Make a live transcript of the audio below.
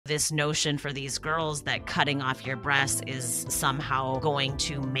this notion for these girls that cutting off your breasts is somehow going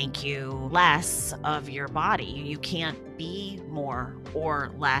to make you less of your body. You can't be more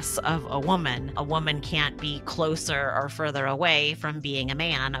or less of a woman. A woman can't be closer or further away from being a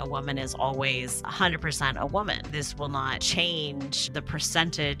man. A woman is always 100% a woman. This will not change the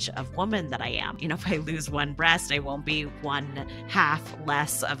percentage of woman that I am. If I lose one breast, I won't be 1/2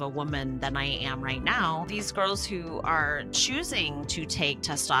 less of a woman than I am right now. These girls who are choosing to take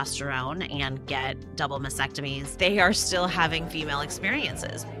testosterone and get double mastectomies, they are still having female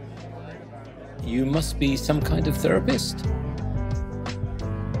experiences. You must be some kind of therapist.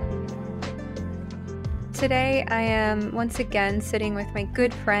 Today, I am once again sitting with my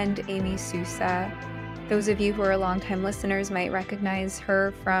good friend, Amy Sousa. Those of you who are longtime listeners might recognize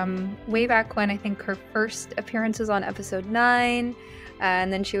her from way back when. I think her first appearance was on episode 9,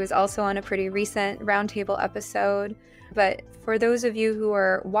 and then she was also on a pretty recent roundtable episode. But for those of you who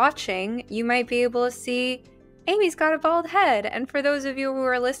are watching, you might be able to see Amy's got a bald head. And for those of you who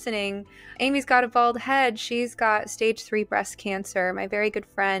are listening, Amy's got a bald head. She's got stage 3 breast cancer. My very good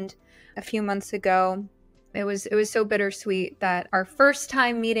friend a few months ago, it was so bittersweet that our first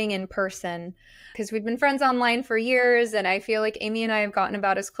time meeting in person, because we've been friends online for years, and I feel like Amy and I have gotten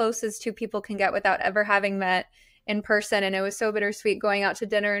about as close as two people can get without ever having met in person. And it was so bittersweet going out to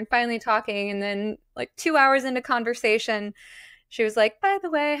dinner and finally talking. And then like 2 hours into conversation, she was like, by the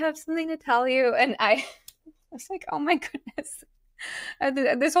way, I have something to tell you. And I was like, oh my goodness.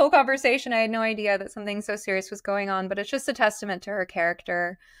 This whole conversation, I had no idea that something so serious was going on, but it's just a testament to her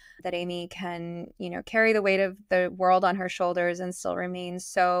character that Amy can, carry the weight of the world on her shoulders and still remain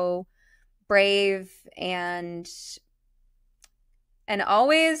so brave and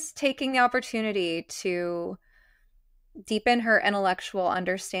always taking the opportunity to deepen her intellectual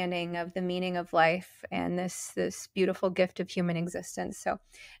understanding of the meaning of life and this beautiful gift of human existence. So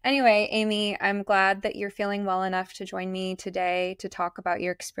anyway, Amy, I'm glad that you're feeling well enough to join me today to talk about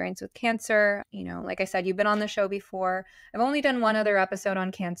your experience with cancer. Like I said, you've been on the show before. I've only done one other episode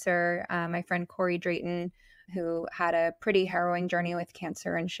on cancer. My friend Corey Drayton, who had a pretty harrowing journey with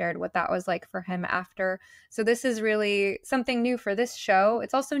cancer and shared what that was like for him after. So this is really something new for this show.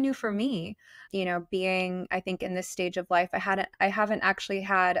 It's also new for me, being, I think, in this stage of life. I haven't actually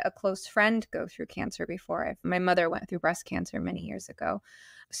had a close friend go through cancer before. My mother went through breast cancer many years ago.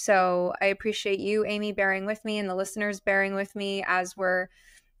 So I appreciate you, Amy, bearing with me and the listeners bearing with me as we're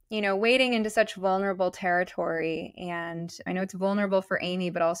wading into such vulnerable territory. And I know it's vulnerable for Amy,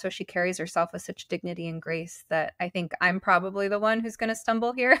 but also she carries herself with such dignity and grace that I think I'm probably the one who's going to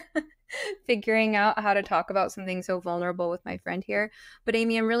stumble here, figuring out how to talk about something so vulnerable with my friend here. But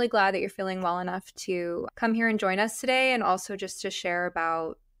Amy, I'm really glad that you're feeling well enough to come here and join us today, and also just to share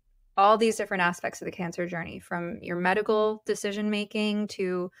about all these different aspects of the cancer journey, from your medical decision-making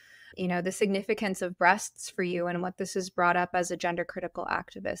to the significance of breasts for you and what this has brought up as a gender critical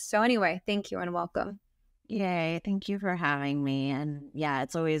activist. So anyway, thank you and welcome. Yay. Thank you for having me. And yeah,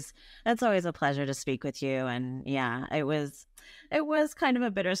 it's always a pleasure to speak with you. And yeah, it was kind of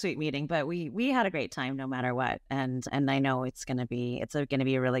a bittersweet meeting, but we had a great time no matter what. And I know it's going to be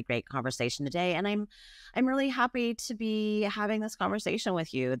a really great conversation today. And I'm really happy to be having this conversation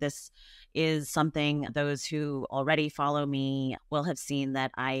with you. This is something those who already follow me will have seen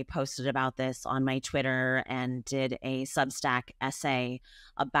that I posted about this on my Twitter and did a Substack essay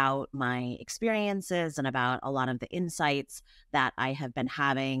about my experiences and about a lot of the insights that I have been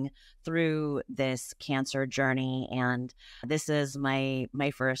having through this cancer journey. And this is my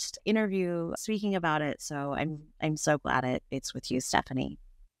first interview speaking about it. So I'm so glad it's with you, Stephanie.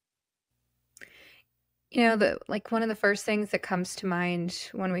 One of the first things that comes to mind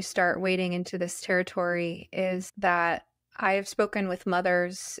when we start wading into this territory is that I have spoken with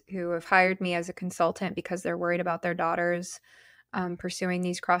mothers who have hired me as a consultant because they're worried about their daughters pursuing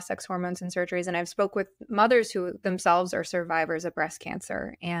these cross-sex hormones and surgeries. And I've spoke with mothers who themselves are survivors of breast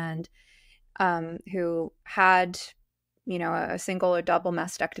cancer and who had, a single or double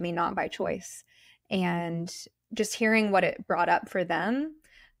mastectomy, not by choice. And just hearing what it brought up for them,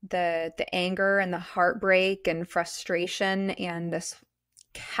 the anger and the heartbreak and frustration and this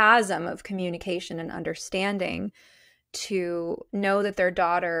chasm of communication and understanding, to know that their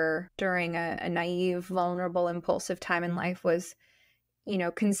daughter during a naive, vulnerable, impulsive time in life was,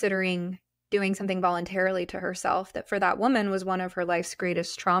 considering doing something voluntarily to herself, that for that woman was one of her life's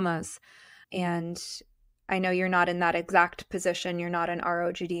greatest traumas. And I know you're not in that exact position. You're not an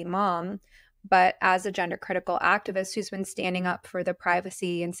ROGD mom, but as a gender critical activist who's been standing up for the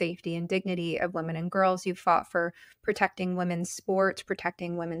privacy and safety and dignity of women and girls, you've fought for protecting women's sports,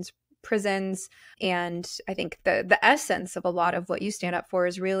 protecting women's prisons. And I think the essence of a lot of what you stand up for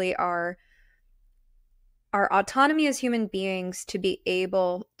is really our autonomy as human beings to be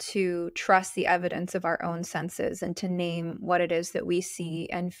able to trust the evidence of our own senses and to name what it is that we see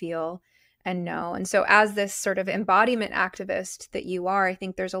and feel and know. And so, as this sort of embodiment activist that you are, I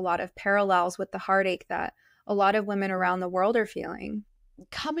think there's a lot of parallels with the heartache that a lot of women around the world are feeling.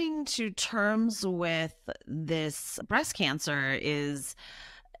 Coming to terms with this breast cancer is,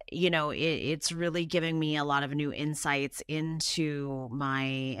 it's really giving me a lot of new insights into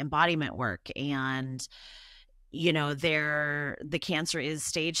my embodiment work. And the cancer is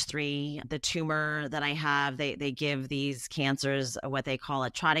stage 3. The tumor that I have, they give these cancers what they call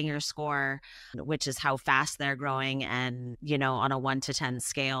a Schrödinger score, which is how fast they're growing. And, on a 1 to 10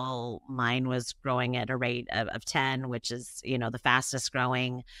 scale, mine was growing at a rate of 10, which is, the fastest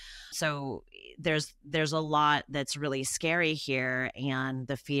growing. So there's a lot that's really scary here. And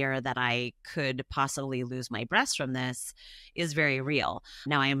the fear that I could possibly lose my breast from this is very real.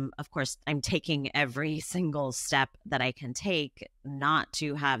 Now, I'm taking every single step that I can take not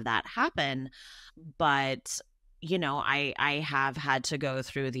to have that happen. But, I have had to go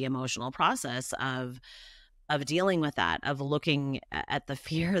through the emotional process of dealing with that, of looking at the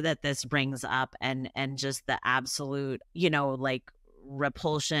fear that this brings up, and just the absolute,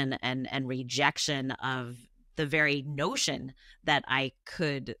 repulsion and rejection of the very notion that I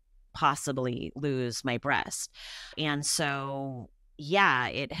could possibly lose my breast. And so, yeah,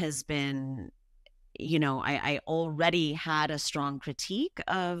 it has been, I already had a strong critique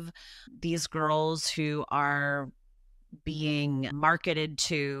of these girls who are being marketed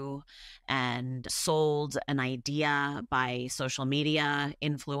to and sold an idea by social media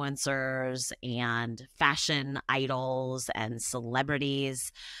influencers and fashion idols and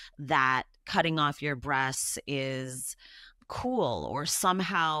celebrities that cutting off your breasts is cool or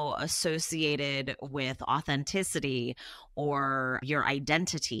somehow associated with authenticity or your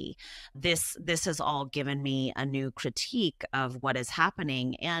identity. This has all given me a new critique of what is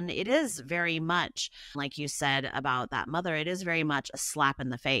happening. And it is very much, like you said about that mother, it is very much a slap in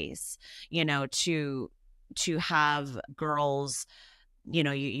the face, to have girls,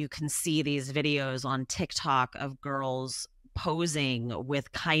 you can see these videos on TikTok of girls posing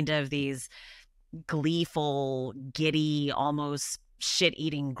with kind of these gleeful, giddy, almost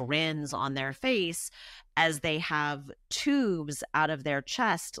shit-eating grins on their face as they have tubes out of their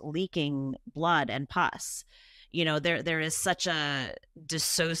chest leaking blood and pus. There is such a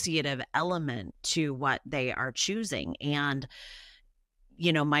dissociative element to what they are choosing. And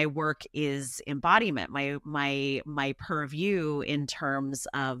my work is embodiment. My purview in terms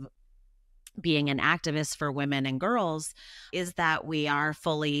of being an activist for women and girls is that we are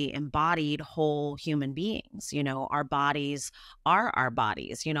fully embodied whole human beings. Our bodies are our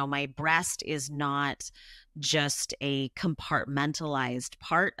bodies. My breast is not just a compartmentalized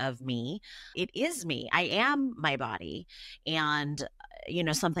part of me. It is me. I am my body. And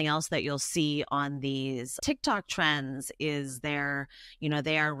something else that you'll see on these TikTok trends is they are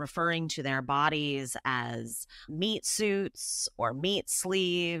referring to their bodies as meat suits or meat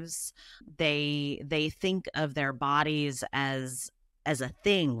sleeves. They think of their bodies as a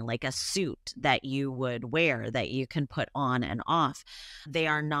thing, like a suit that you would wear that you can put on and off. They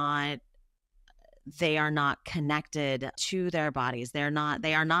are not connected to their bodies. They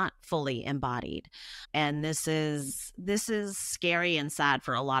are not fully embodied. And this is scary and sad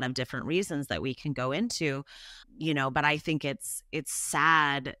for a lot of different reasons that we can go into, but I think it's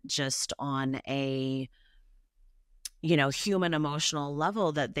sad just on a human emotional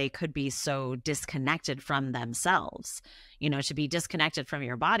level that they could be so disconnected from themselves. To be disconnected from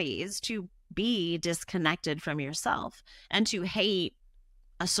your body is to be disconnected from yourself, and to hate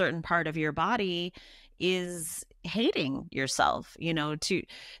a certain part of your body is hating yourself.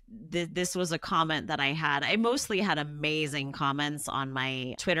 This was a comment that I had. I mostly had amazing comments on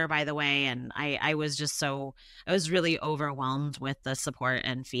my Twitter, by the way, and I was really overwhelmed with the support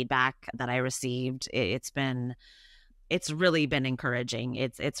and feedback that I received. It's really been encouraging.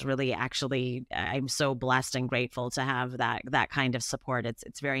 It's really, actually, I'm so blessed and grateful to have that kind of support.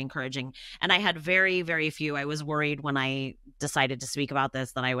 It's very encouraging. And I had very, very few. I was worried when I decided to speak about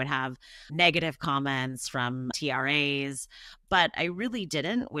this that I would have negative comments from TRAs, but I really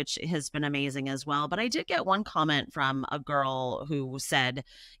didn't, which has been amazing as well. But I did get one comment from a girl who said,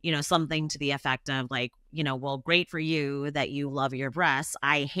 something to the effect of like, well, great for you that you love your breasts.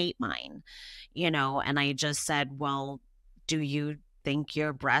 I hate mine. And I just said, well, do you think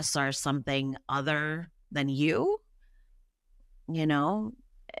your breasts are something other than you?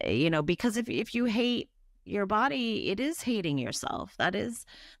 Because if you hate your body, it is hating yourself. That is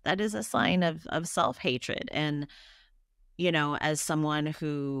a sign of self-hatred. And as someone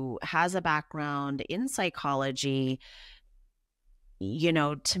who has a background in psychology,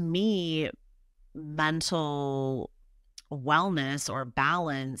 to me, mental wellness or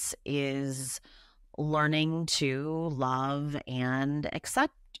balance is learning to love and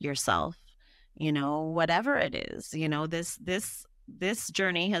accept yourself, whatever it is. This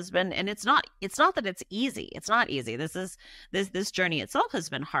journey has been, and it's not that it's easy. It's not easy. This journey itself has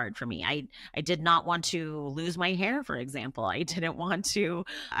been hard for me. I did not want to lose my hair, for example. I didn't want to.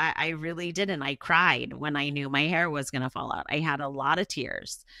 I really didn't. I cried when I knew my hair was going to fall out. I had a lot of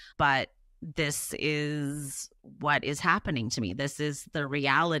tears, but this is what is happening to me. This is the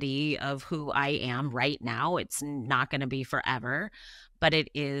reality of who I am right now. It's not going to be forever, but it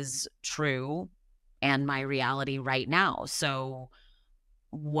is true and my reality right now. So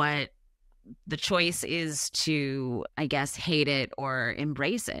what the choice is to, I guess, hate it or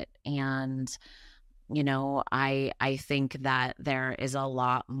embrace it. And I think that there is a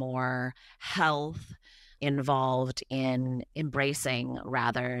lot more health involved in embracing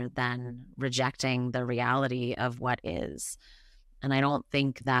rather than rejecting the reality of what is. And I don't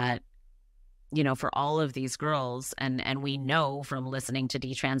think that, for all of these girls, and we know from listening to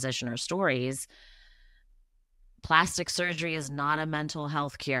detransitioner stories, plastic surgery is not a mental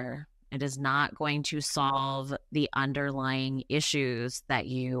health cure. It is not going to solve the underlying issues that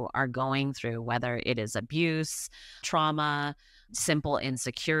you are going through, whether it is abuse, trauma, simple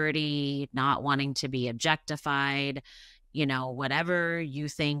insecurity, not wanting to be objectified, whatever you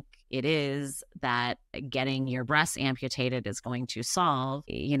think it is that getting your breasts amputated is going to solve.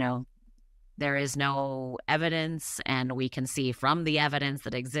 There is no evidence, and we can see from the evidence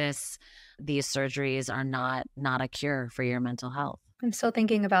that exists, these surgeries are not a cure for your mental health. I'm still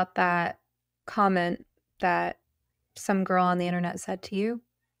thinking about that comment that some girl on the internet said to you.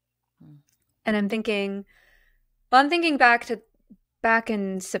 And I'm thinking back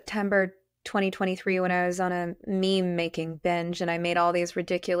in September 2023 when I was on a meme making binge, and I made all these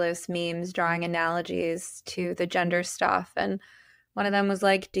ridiculous memes drawing analogies to the gender stuff. And one of them was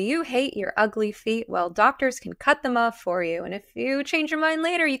like, do you hate your ugly feet? Well, doctors can cut them off for you. And if you change your mind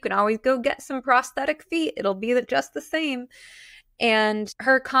later, you can always go get some prosthetic feet. It'll be just the same. And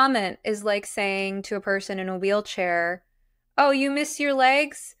her comment is like saying to a person in a wheelchair, oh, you miss your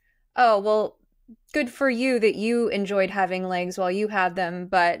legs? Oh, well, good for you that you enjoyed having legs while you had them.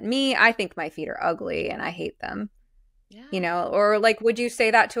 But me, I think my feet are ugly and I hate them. Yeah. Or like, would you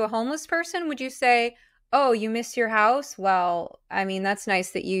say that to a homeless person? Would you say, oh, you miss your house? Well, I mean, that's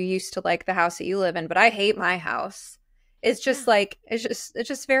nice that you used to like the house that you live in, but I hate my house. It's just like, it's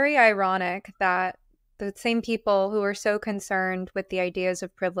just very ironic that the same people who are so concerned with the ideas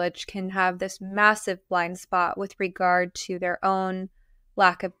of privilege can have this massive blind spot with regard to their own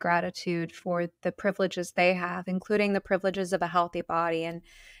lack of gratitude for the privileges they have, including the privileges of a healthy body. And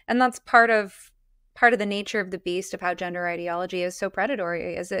that's part of the nature of the beast of how gender ideology is so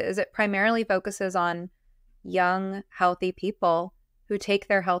predatory, is it primarily focuses on young, healthy people who take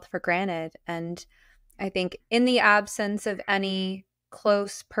their health for granted. And I think in the absence of any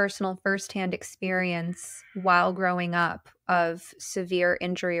close personal firsthand experience while growing up of severe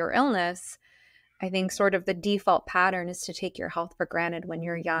injury or illness, I think sort of the default pattern is to take your health for granted when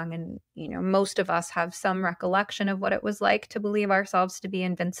you're young. And, most of us have some recollection of what it was like to believe ourselves to be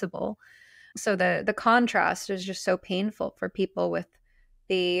invincible. So the contrast is just so painful for people with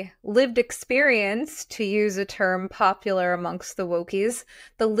the lived experience, to use a term popular amongst the wokies,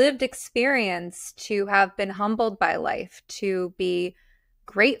 the lived experience to have been humbled by life, to be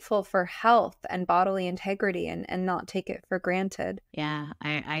grateful for health and bodily integrity and not take it for granted. Yeah,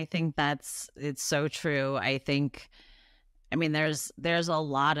 I think it's so true. I mean, there's a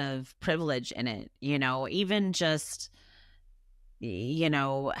lot of privilege in it, even just,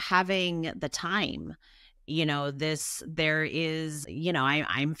 having the time. There is,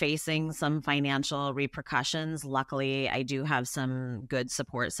 I'm facing some financial repercussions. Luckily, I do have some good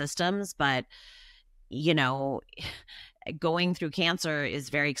support systems, but, going through cancer is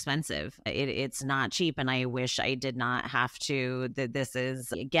very expensive. It's not cheap. And I wish I did not have to. This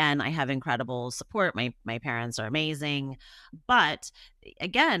is, again, I have incredible support. My parents are amazing. But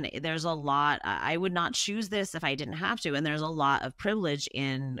again, there's a lot. I would not choose this if I didn't have to. And there's a lot of privilege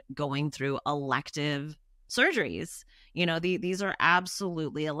in going through elective surgeries. These are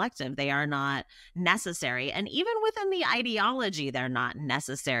absolutely elective. They are not necessary. And even within the ideology, they're not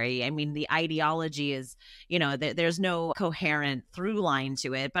necessary. I mean, the ideology is, there's no coherent through line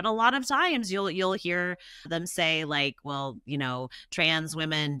to it. But a lot of times you'll hear them say like, well, trans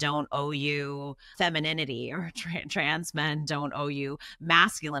women don't owe you femininity, or trans men don't owe you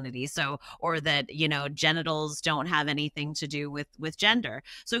masculinity. So, or that, genitals don't have anything to do with gender.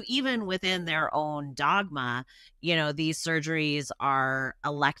 So even within their own dogma, these surgeries are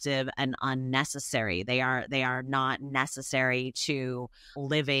elective and unnecessary. They are not necessary to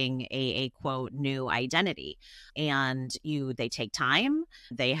living a quote new identity. And they take time.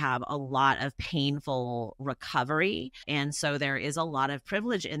 They have a lot of painful recovery. And so there is a lot of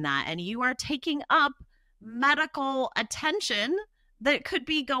privilege in that. And you are taking up medical attention that could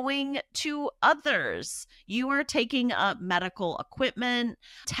be going to others. You are taking up medical equipment,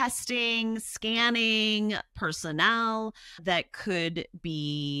 testing, scanning, personnel that could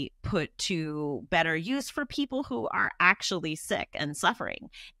be put to better use for people who are actually sick and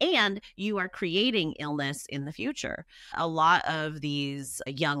suffering. And you are creating illness in the future. A lot of these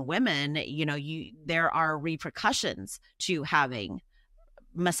young women, there are repercussions to having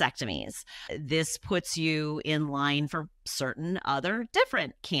mastectomies. This puts you in line for certain other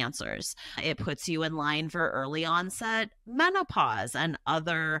different cancers. It puts you in line for early onset menopause and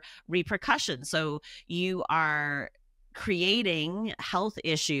other repercussions. So you are creating health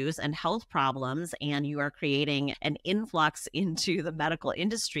issues and health problems, and you are creating an influx into the medical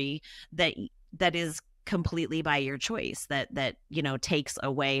industry that is completely by your choice, that takes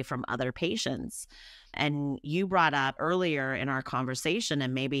away from other patients. And you brought up earlier in our conversation,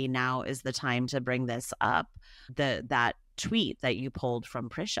 and maybe now is the time to bring this up, that tweet that you pulled from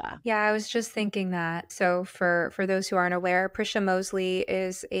Prisha. Yeah, I was just thinking that. So for those who aren't aware, Prisha Mosley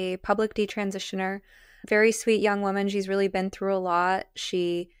is a public detransitioner, very sweet young woman. She's really been through a lot.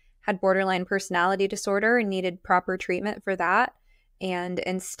 She had borderline personality disorder and needed proper treatment for that. And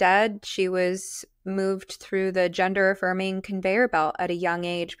instead, she was moved through the gender-affirming conveyor belt at a young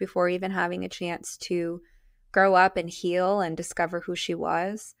age before even having a chance to grow up and heal and discover who she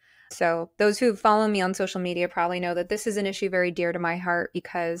was. So those who follow me on social media probably know that this is an issue very dear to my heart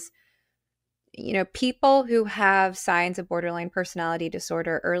because, people who have signs of borderline personality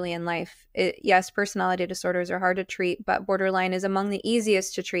disorder early in life, yes, personality disorders are hard to treat, but borderline is among the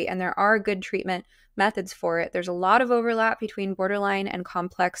easiest to treat, and there are good treatment methods for it. There's a lot of overlap between borderline and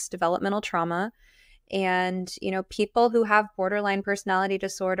complex developmental trauma. And, people who have borderline personality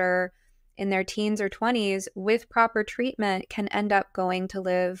disorder in their teens or 20s with proper treatment can end up going to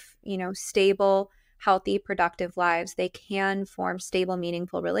live, stable, healthy, productive lives. They can form stable,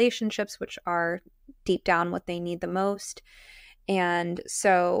 meaningful relationships, which are deep down what they need the most. And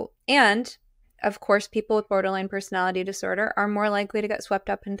of course, people with borderline personality disorder are more likely to get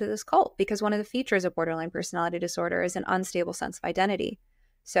swept up into this cult because one of the features of borderline personality disorder is an unstable sense of identity.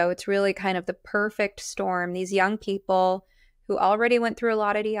 So it's really kind of the perfect storm. These young people who already went through a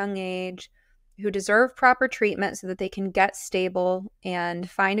lot at a young age, who deserve proper treatment so that they can get stable and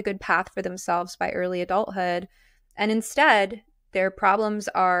find a good path for themselves by early adulthood. And instead, their problems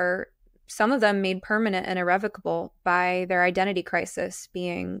are, some of them made permanent and irrevocable by their identity crisis,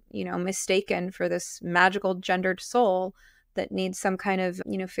 being, mistaken for this magical gendered soul that needs some kind of,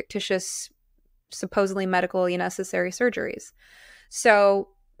 fictitious, supposedly medically necessary surgeries. So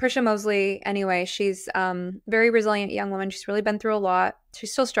Prisha Mosley, anyway, she's very resilient young woman. She's really been through a lot.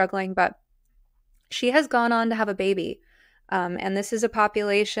 She's still struggling, but she has gone on to have a baby. And this is a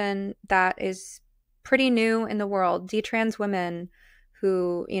population that is pretty new in the world. Detrans women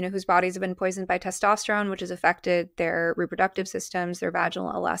who, whose bodies have been poisoned by testosterone, which has affected their reproductive systems, their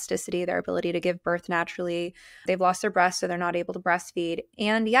vaginal elasticity, their ability to give birth naturally. They've lost their breasts, so they're not able to breastfeed.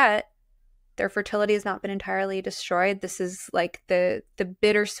 And yet, their fertility has not been entirely destroyed. This is like the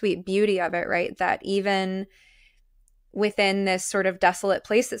bittersweet beauty of it, right? That even within this sort of desolate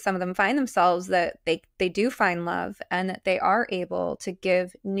place that some of them find themselves, that they do find love and that they are able to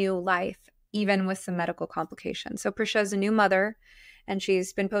give new life, even with some medical complications. So Prisha is a new mother, and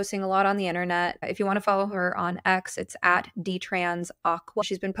she's been posting a lot on the internet. If you want to follow her on X, it's at @dtransaqua.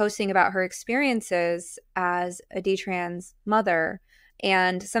 She's been posting about her experiences as a detrans mother.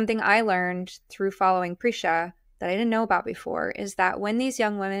 And something I learned through following Prisha that I didn't know about before is that when these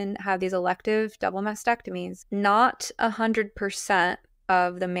young women have these elective double mastectomies, not 100%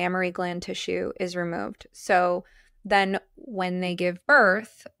 of the mammary gland tissue is removed. So then when they give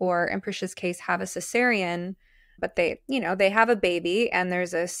birth, or in Prisha's case, have a cesarean, But they have a baby, and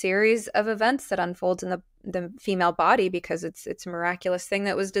there's a series of events that unfolds in the female body because it's a miraculous thing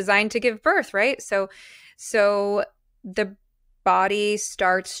that was designed to give birth, right? So the body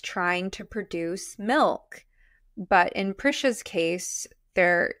starts trying to produce milk. But in Prisha's case,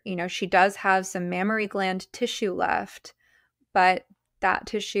 she does have some mammary gland tissue left, but that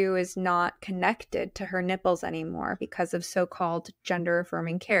tissue is not connected to her nipples anymore because of so-called gender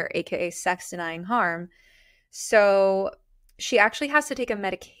affirming care, aka sex denying harm. So she actually has to take a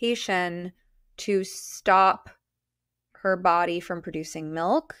medication to stop her body from producing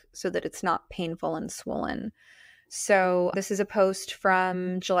milk so that it's not painful and swollen. So this is a post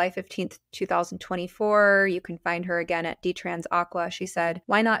from July 15th, 2024. You can find her again at Dtrans Aqua. She said,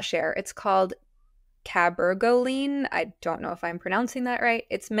 "Why not share? It's called cabergoline. I don't know if I'm pronouncing that right.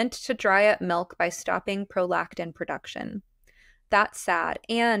 It's meant to dry up milk by stopping prolactin production. That's sad.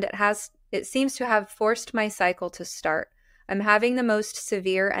 And it seems to have forced my cycle to start. I'm having the most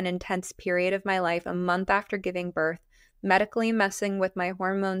severe and intense period of my life a month after giving birth, medically messing with my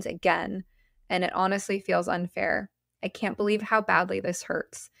hormones again. And it honestly feels unfair. I can't believe how badly this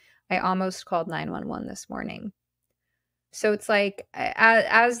hurts. I almost called 911 this morning." So it's like,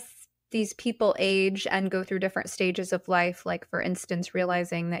 as these people age and go through different stages of life, like for instance,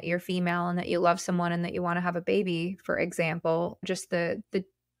 realizing that you're female and that you love someone and that you want to have a baby, for example, just the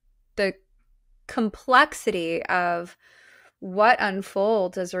complexity of what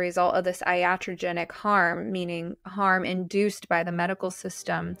unfolds as a result of this iatrogenic harm, meaning harm induced by the medical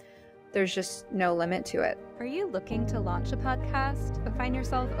system, there's just no limit to it. Are you looking to launch a podcast but find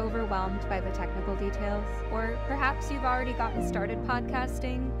yourself overwhelmed by the technical details? Or perhaps you've already gotten started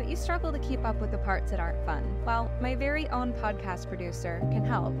podcasting, but you struggle to keep up with the parts that aren't fun? Well, my very own podcast producer can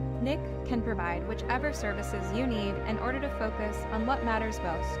help. Nick can provide whichever services you need in order to focus on what matters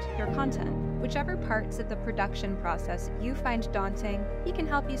most, your content. Whichever parts of the production process you find daunting, he can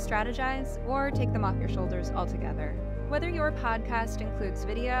help you strategize or take them off your shoulders altogether. Whether your podcast includes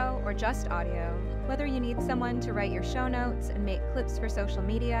video or just audio, whether you need someone to write your show notes and make clips for social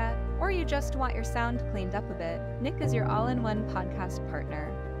media, or you just want your sound cleaned up a bit, Nick is your all-in-one podcast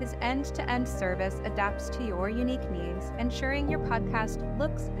partner. His end-to-end service adapts to your unique needs, ensuring your podcast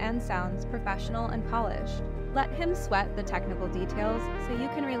looks and sounds professional and polished. Let him sweat the technical details so you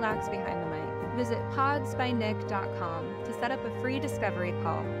can relax behind the mic. Visit podsbynick.com to set up a free discovery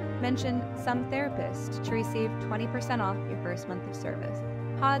call. Mention Some Therapist to receive 20% off your first month of service.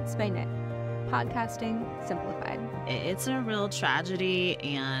 Pods by Nick. Podcasting simplified. It's a real tragedy,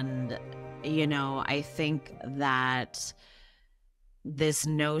 and I think that this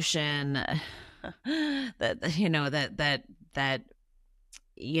notion that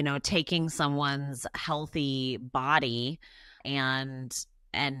taking someone's healthy body and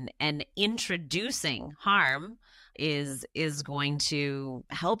introducing harm is going to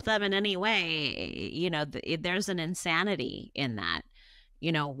help them in any way. There's an insanity in that.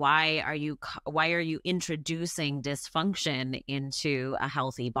 Why are you introducing dysfunction into a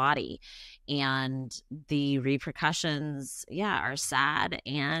healthy body? And the repercussions, are sad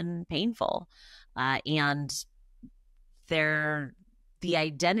and painful. And the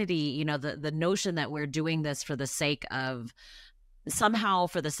identity, the notion that we're doing this for the sake of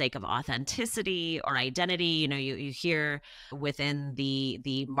authenticity or identity. You hear within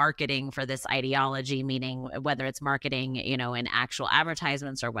the marketing for this ideology, meaning whether it's marketing, in actual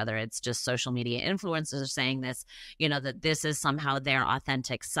advertisements or whether it's just social media influencers saying this, that this is somehow their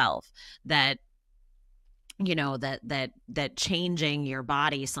authentic self, that that changing your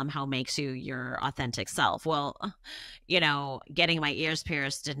body somehow makes you your authentic self. Well, getting my ears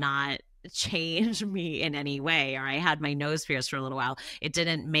pierced did not change me in any way, or I had my nose pierced for a little while. It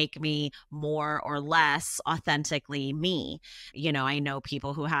didn't make me more or less authentically me. I know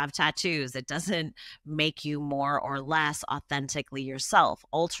people who have tattoos. It doesn't make you more or less authentically yourself.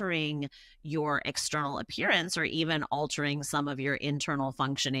 Altering your external appearance or even altering some of your internal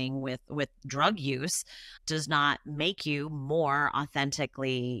functioning with drug use does not make you more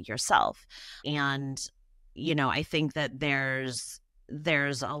authentically yourself. And I think that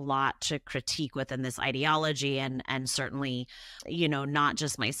there's a lot to critique within this ideology, and certainly, not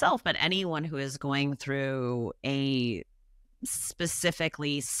just myself, but anyone who is going through a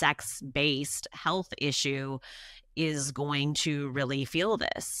specifically sex-based health issue is going to really feel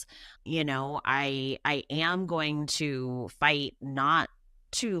this. I am going to fight not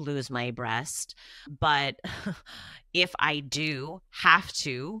to lose my breast, but if I do have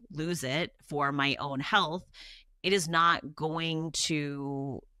to lose it for my own health, it is not going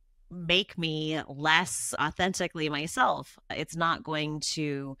to make me less authentically myself. It's not going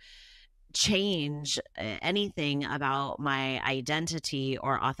to change anything about my identity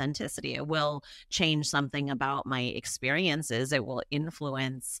or authenticity. It will change something about my experiences. It will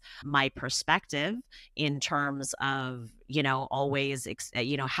influence my perspective in terms of, always,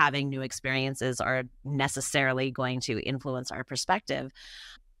 having new experiences are necessarily going to influence our perspective.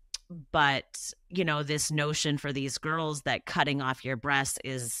 But, this notion for these girls that cutting off your breasts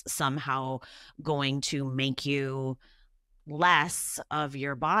is somehow going to make you less of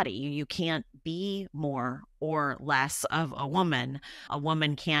your body. You can't be more or less of a woman. A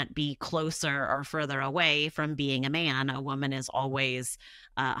woman can't be closer or further away from being a man. A woman is always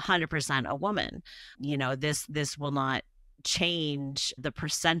 100% a woman. This will not change the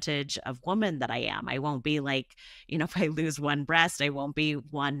percentage of woman that I am. I won't be like, if I lose one breast, I won't be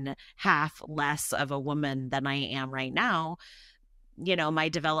one half less of a woman than I am right now. My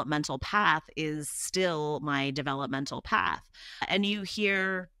developmental path is still my developmental path. And you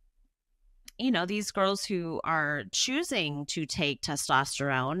hear, these girls who are choosing to take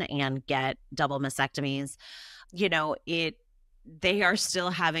testosterone and get double mastectomies, they are still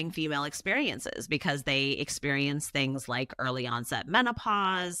having female experiences because they experience things like early onset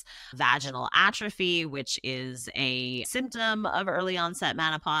menopause, vaginal atrophy, which is a symptom of early onset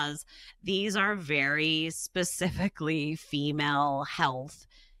menopause. These are very specifically female health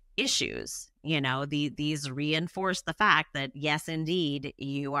issues. These reinforce the fact that, yes, indeed,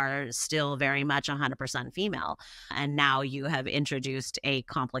 you are still very much 100% female. And now you have introduced a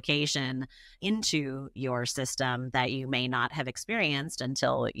complication into your system that you may not have experienced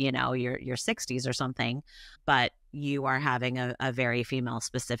until, your 60s or something, but you are having a very female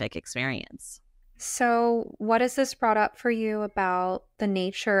specific experience. So what has this brought up for you about the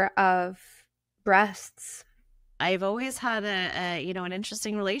nature of breasts? I've always had an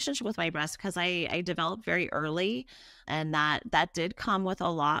interesting relationship with my breast because I developed very early, and that did come with a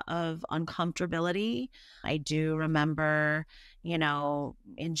lot of uncomfortability. I do remember,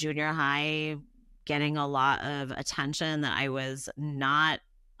 in junior high getting a lot of attention that I was not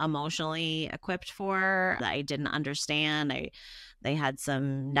emotionally equipped for, that I didn't understand. They had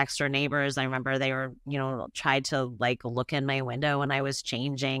some next door neighbors. I remember they were, tried to like look in my window when I was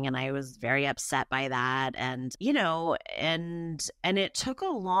changing, and I was very upset by that. And, and it took a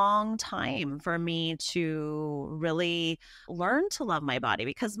long time for me to really learn to love my body,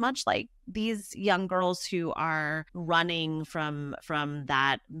 because much like these young girls who are running from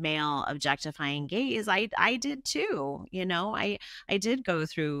that male objectifying gaze, I did too. I did go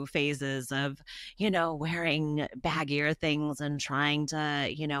through phases of, wearing baggier things and trying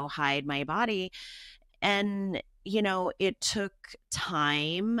to, hide my body. And, it took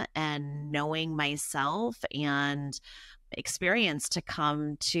time and knowing myself and experience to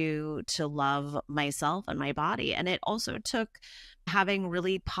come to love myself and my body. And it also took having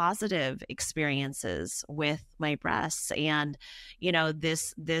really positive experiences with my breasts. And,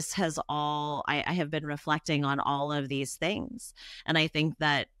 this has all, I have been reflecting on all of these things. And I think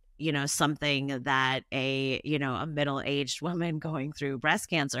that, something that a middle-aged woman going through breast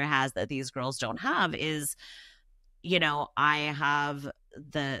cancer has that these girls don't have is, I have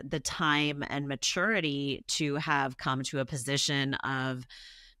the time and maturity to have come to a position of,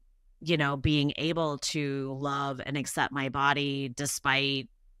 being able to love and accept my body despite,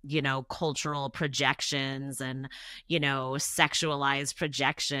 cultural projections and, sexualized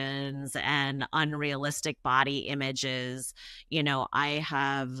projections and unrealistic body images. I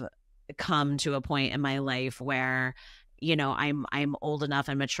have come to a point in my life where, I'm old enough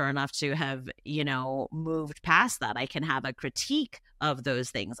and mature enough to have, moved past that. I can have a critique of those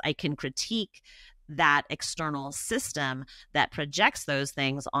things. I can critique that external system that projects those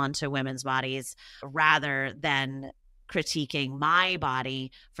things onto women's bodies rather than critiquing my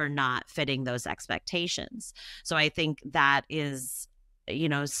body for not fitting those expectations. So I think that is,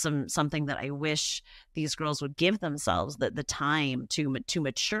 something that I wish these girls would give themselves the time to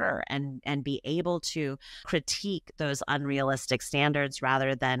mature and be able to critique those unrealistic standards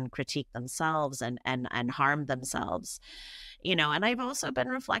rather than critique themselves and harm themselves. And I've also been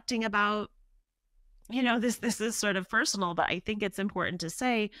reflecting about, this is sort of personal, but I think it's important to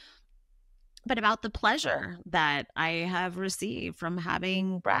say, but about the pleasure that I have received from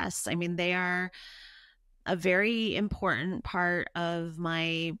having breasts. I mean, they are a very important part of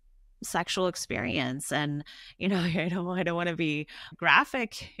my sexual experience. And, I don't want to be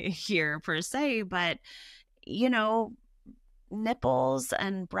graphic here per se, but, nipples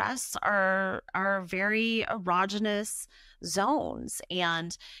and breasts are very erogenous zones.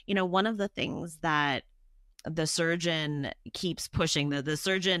 And, one of the things that the surgeon keeps pushing, the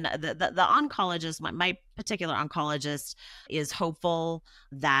surgeon, the oncologist, my particular oncologist is hopeful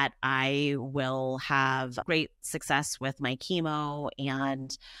that I will have great success with my chemo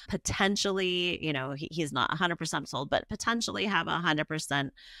and potentially, he's not 100% sold, but potentially have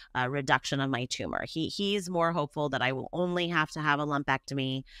 100% reduction of my tumor. He's more hopeful that I will only have to have a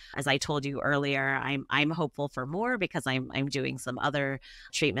lumpectomy. As I told you earlier, I'm hopeful for more because I'm doing some other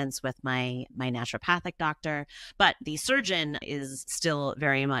treatments with my naturopathic doctor. But the surgeon is still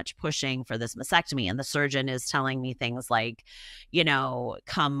very much pushing for this mastectomy. And the surgeon is telling me things like,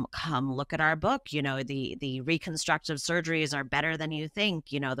 come look at our book. The reconstructive surgeries are better than you think.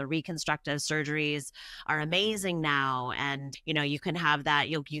 The reconstructive surgeries are amazing now. And, you can have that,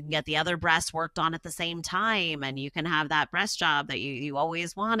 you can get the other breast worked on at the same time. And you can have that breast job that you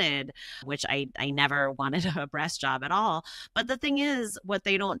always wanted, which I never wanted a breast job at all. But the thing is, what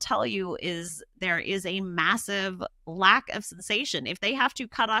they don't tell you is there is a massive lack of sensation. If they have to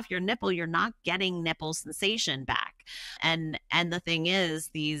cut off your nipple, you're not getting nipple sensation back. And the thing is,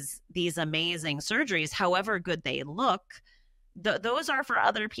 these amazing surgeries, however good they look, those are for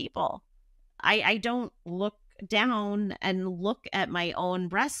other people. I don't look down and look at my own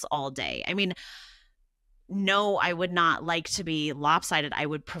breasts all day. I mean, no, I would not like to be lopsided. I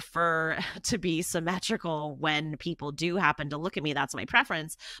would prefer to be symmetrical when people do happen to look at me. That's my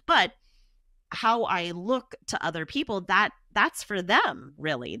preference. But how I look to other people, that's for them,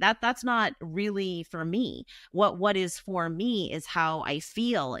 really. That's not really for me. What is for me is how I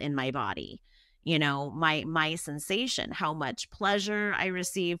feel in my body. My sensation, how much pleasure I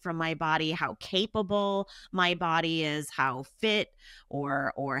receive from my body, how capable my body is, how fit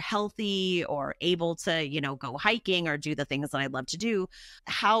or healthy or able to, go hiking or do the things that I love to do,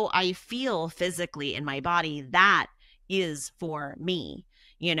 how I feel physically in my body, that is for me.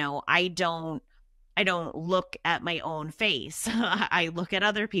 I don't look at my own face. I look at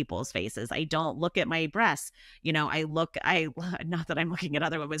other people's faces. I don't look at my breasts. Not that I'm looking at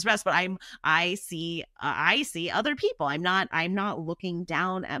other women's breasts, but I see other people. I'm not looking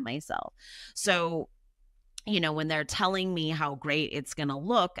down at myself. So, when they're telling me how great it's going to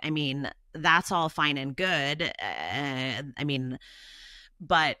look, I mean, that's all fine and good.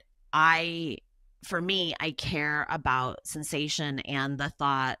 But for me, I care about sensation and the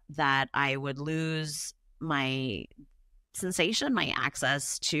thought that I would lose my sensation, my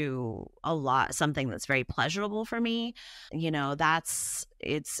access to something that's very pleasurable for me. It's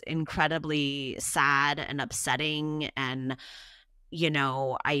incredibly sad and upsetting. And,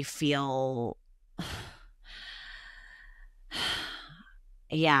 I feel,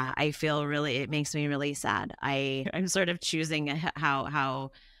 I feel really, it makes me really sad. I'm sort of choosing how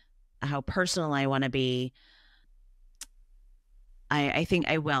personal I want to be. I think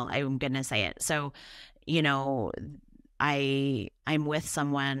I'm going to say it. So, I'm with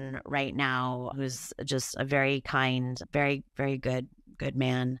someone right now who's just a very kind, very, very good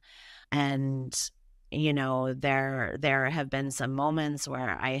man. And, there have been some moments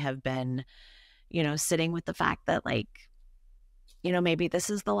where I have been, sitting with the fact that maybe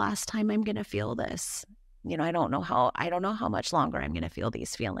this is the last time I'm going to feel this. I don't know how much longer I'm going to feel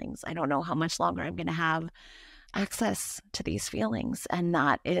these feelings. I don't know how much longer I'm going to have access to these feelings. And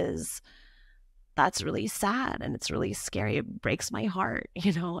that's really sad. And it's really scary. It breaks my heart.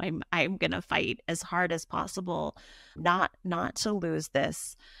 I'm going to fight as hard as possible, not to lose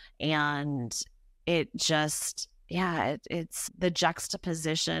this. And it just, it's the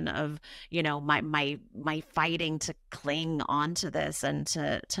juxtaposition of, my fighting to cling onto this and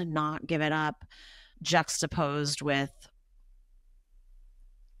to not give it up, juxtaposed with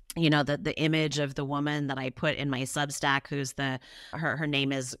the image of the woman that I put in my Substack, who's her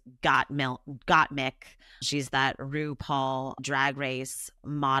name is Gottmik. She's that RuPaul Drag Race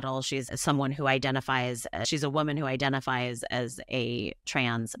model. She's someone who she's a woman who identifies as a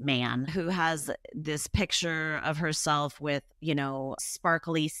trans man, who has this picture of herself with,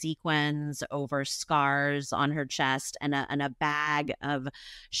 sparkly sequins over scars on her chest and a bag of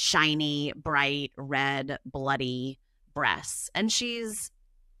shiny, bright, red, bloody breasts. And she's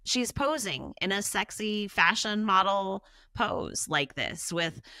posing in a sexy fashion model pose like this,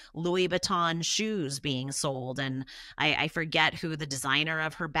 with Louis Vuitton shoes being sold. And I forget who the designer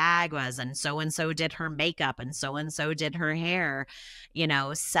of her bag was. And so did her makeup, and so did her hair,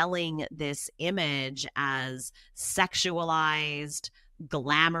 selling this image as sexualized,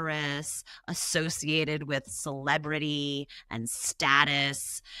 glamorous, associated with celebrity and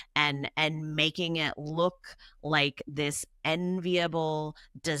status, and making it look like this enviable,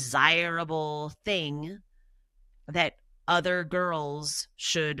 desirable thing that other girls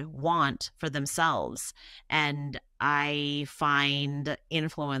should want for themselves. And I find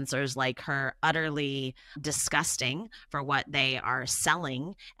influencers like her utterly disgusting for what they are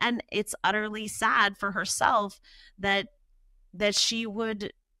selling. And it's utterly sad for herself that she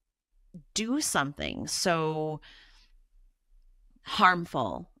would do something so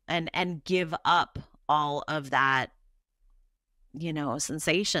harmful and give up all of that,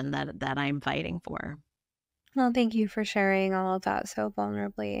 sensation that I'm fighting for. Well, thank you for sharing all of that so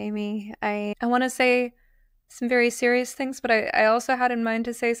vulnerably, Amy. I want to say some very serious things, but I also had in mind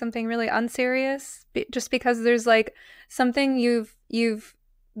to say something really unserious, just because there's like something you've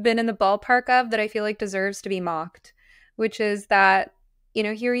been in the ballpark of that I feel like deserves to be mocked, which is that,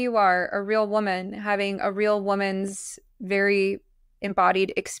 here you are, a real woman having a real woman's very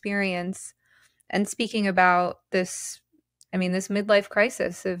embodied experience and speaking about this midlife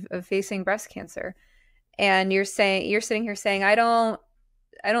crisis of facing breast cancer. And you're sitting here saying, I don't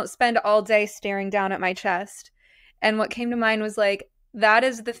spend all day staring down at my chest. And what came to mind was like, that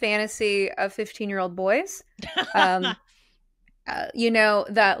is the fantasy of 15-year-old boys. That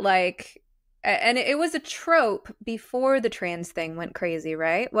like, and it was a trope before the trans thing went crazy,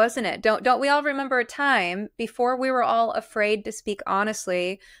 right? Wasn't it? Don't we all remember a time before we were all afraid to speak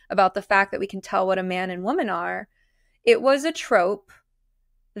honestly about the fact that we can tell what a man and woman are? It was a trope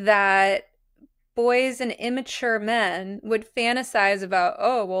that boys and immature men would fantasize about,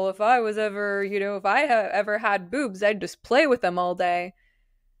 oh, well, if I ever had boobs, I'd just play with them all day,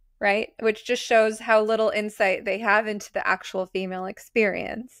 right? Which just shows how little insight they have into the actual female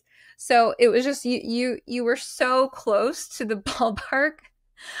experience. So it was just, you were so close to the ballpark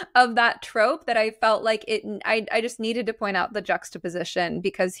of that trope that I felt like I just needed to point out the juxtaposition,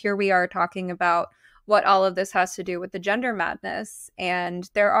 because here we are talking about what all of this has to do with the gender madness. And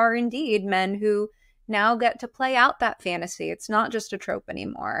there are indeed men who now get to play out that fantasy. It's not just a trope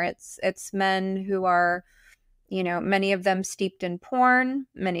anymore. It's men who are, many of them steeped in porn,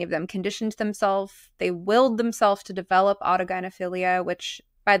 many of them conditioned themselves. They willed themselves to develop autogynephilia, which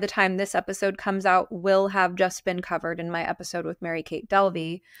by the time this episode comes out will have just been covered in my episode with Mary Kate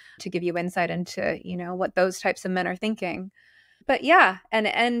Delvey to give you insight into, what those types of men are thinking. But yeah,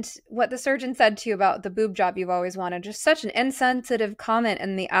 and what the surgeon said to you about the boob job you've always wanted, just such an insensitive comment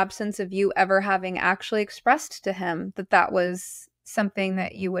in the absence of you ever having actually expressed to him that was something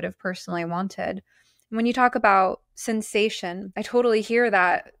that you would have personally wanted. When you talk about sensation, I totally hear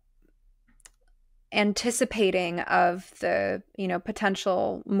that anticipating of the,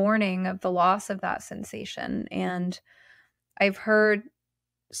 potential mourning of the loss of that sensation. And I've heard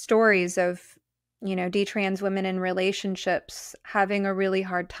stories of detrans women in relationships having a really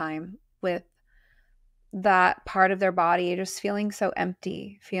hard time with that part of their body, just feeling so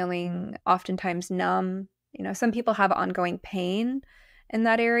empty, feeling oftentimes numb. Some people have ongoing pain in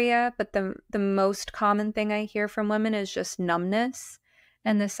that area, but the most common thing I hear from women is just numbness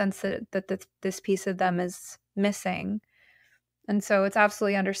and the sense that this piece of them is missing. And so it's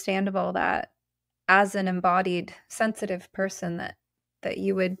absolutely understandable that as an embodied, sensitive person that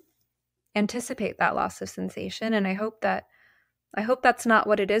you would anticipate that loss of sensation. And I hope that's not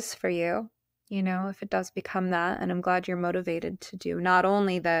what it is for you, if it does become that. And I'm glad you're motivated to do not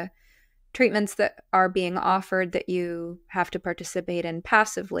only the treatments that are being offered that you have to participate in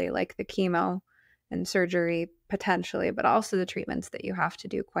passively, like the chemo and surgery potentially, but also the treatments that you have to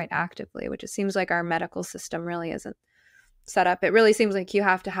do quite actively, which it seems like our medical system really isn't set up. It really seems like you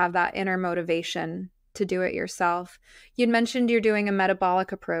have to have that inner motivation to do it yourself. You'd mentioned you're doing a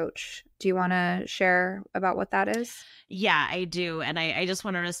metabolic approach. Do you want to share about what that is? Yeah, I do. And I just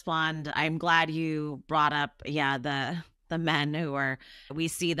want to respond. I'm glad you brought up, the men we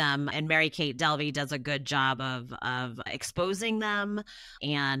see them, and Mary Kate Delvey does a good job of exposing them,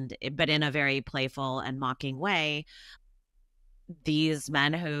 but in a very playful and mocking way. These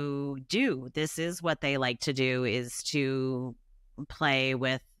men this is what they like to do, is to play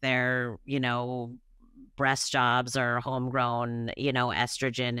with their, breast jobs or homegrown,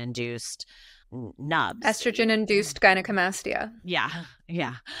 estrogen induced nubs. Estrogen-induced gynecomastia. Yeah.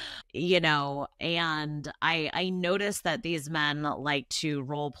 And I noticed that these men like to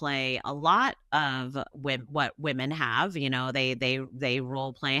role play a lot of what women have. They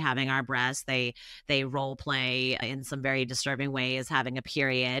role play having our breasts. They role play in some very disturbing ways having a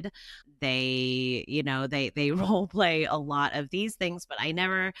period. They role play a lot of these things, but I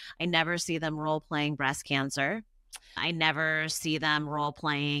never see them role playing breast cancer. I never see them role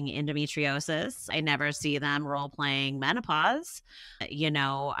playing endometriosis. I never see them role playing menopause.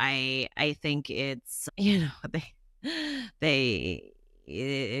 I think it's, they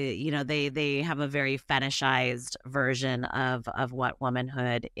they have a very fetishized version of what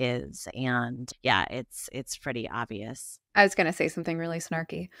womanhood is. And yeah, it's pretty obvious. I was going to say something really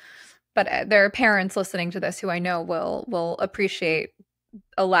snarky, but there are parents listening to this who I know will appreciate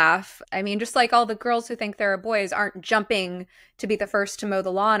a laugh. I mean, just like all the girls who think they're boys aren't jumping to be the first to mow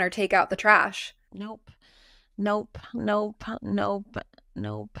the lawn or take out the trash. Nope. Nope. Nope. Nope.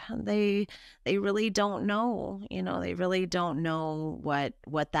 Nope. They really don't know, they really don't know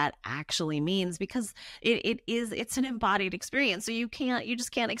what that actually means, because it's an embodied experience. So you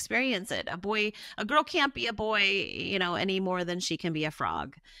just can't experience it. A girl can't be a boy, any more than she can be a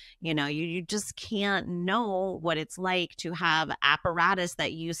frog. You just can't know what it's like to have apparatus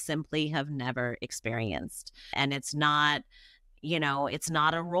that you simply have never experienced. And it's not, it's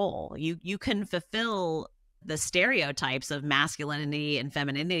not a role. You can fulfill the stereotypes of masculinity and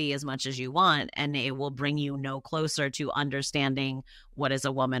femininity as much as you want, and it will bring you no closer to understanding what is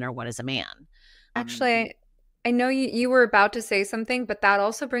a woman or what is a man. Actually, I know you were about to say something, but that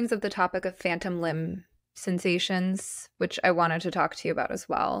also brings up the topic of phantom limb sensations, which I wanted to talk to you about as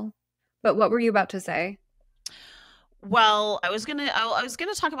well. But what were you about to say? Well, I was gonna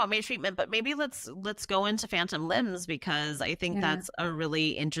talk about male treatment, but maybe let's go into phantom limbs, because I think that's a really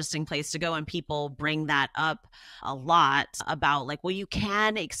interesting place to go, and people bring that up a lot about, like, well, you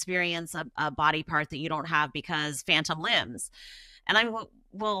can experience a body part that you don't have because phantom limbs. And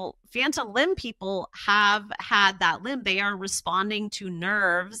well, phantom limb people have had that limb. They are responding to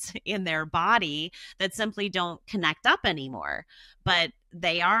nerves in their body that simply don't connect up anymore, but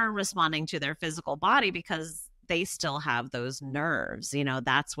they are responding to their physical body because they still have those nerves.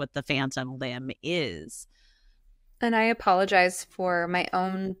 That's what the phantom limb is. And I apologize for my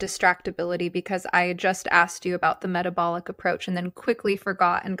own distractibility, because I just asked you about the metabolic approach and then quickly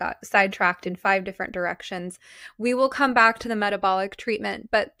forgot and got sidetracked in 5 different directions. We will come back to the metabolic treatment,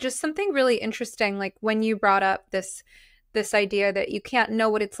 but just something really interesting, like when you brought up this idea that you can't know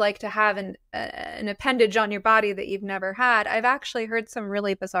what it's like to have an appendage on your body that you've never had. I've actually heard some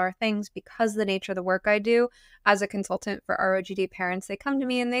really bizarre things because of the nature of the work I do as a consultant for ROGD parents. They come to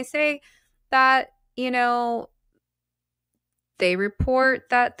me and they say that, they report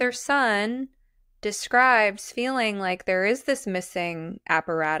that their son describes feeling like there is this missing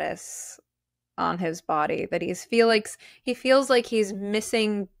apparatus on his body, that he feels like he's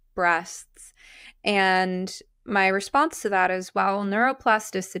missing breasts. And my response to that is, well,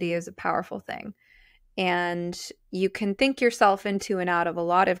 neuroplasticity is a powerful thing. And you can think yourself into and out of a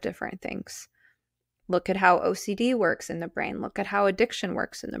lot of different things. Look at how OCD works in the brain. Look at how addiction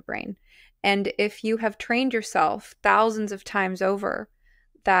works in the brain. And if you have trained yourself thousands of times over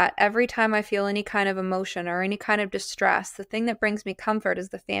that every time I feel any kind of emotion or any kind of distress, the thing that brings me comfort is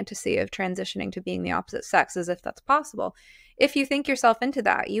the fantasy of transitioning to being the opposite sex, as if that's possible. If you think yourself into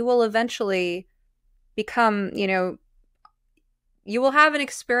that, you will eventually become, you will have an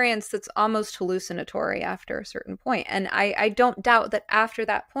experience that's almost hallucinatory after a certain point. And I don't doubt that after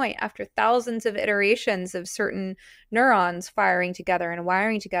that point, after thousands of iterations of certain neurons firing together and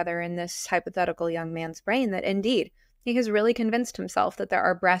wiring together in this hypothetical young man's brain, that indeed he has really convinced himself that there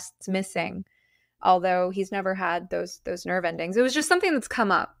are breasts missing, although he's never had those nerve endings. It was just something that's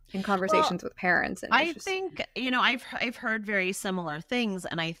come up in conversations with parents. And I think, I've heard very similar things,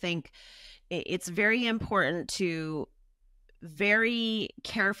 and I think it's very important to very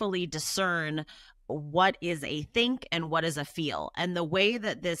carefully discern what is a think and what is a feel. And the way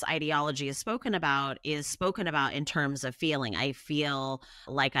that this ideology is spoken about in terms of feeling. I feel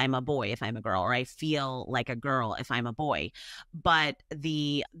like I'm a boy if I'm a girl, or I feel like a girl if I'm a boy. But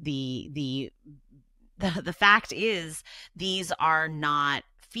the fact is, these are not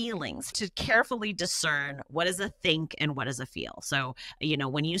feelings. To carefully discern what is a think and what is a feel. So,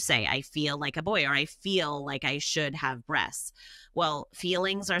 when you say I feel like a boy, or I feel like I should have breasts, well,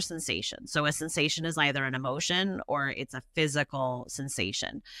 feelings are sensations. So a sensation is either an emotion or it's a physical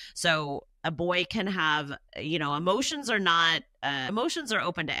sensation. So a boy can have, emotions are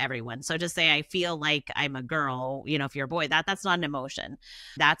open to everyone. So to say, I feel like I'm a girl, if you're a boy, that's not an emotion.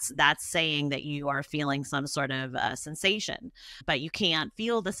 That's saying that you are feeling some sort of sensation, but you can't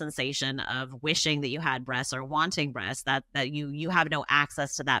feel the sensation of wishing that you had breasts or wanting breasts, that you have no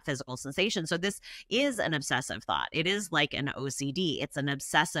access to that physical sensation. So this is an obsessive thought. It is like an OCD. It's an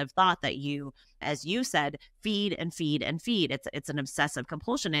obsessive thought that you, as you said, feed and feed and feed. It's an obsessive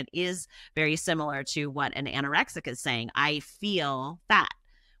compulsion. It is very similar to what an anorexic is saying. I feel fat.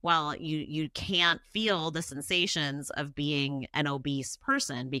 Well, you can't feel the sensations of being an obese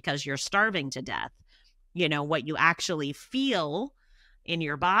person because you're starving to death. What you actually feel in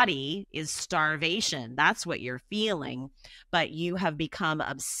your body is starvation. That's what you're feeling. But you have become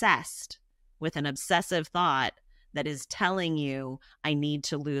obsessed with an obsessive thought that is telling you, I need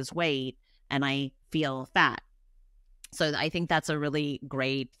to lose weight and I feel fat. So I think that's a really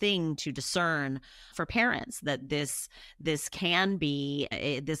great thing to discern for parents, that this can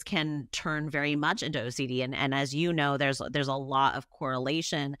turn very much into OCD. And as you know, there's a lot of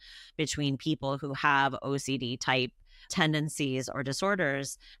correlation between people who have OCD type tendencies or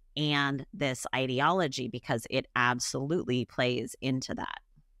disorders and this ideology, because it absolutely plays into that.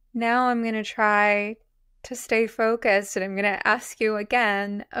 Now I'm going to try to stay focused, and I'm going to ask you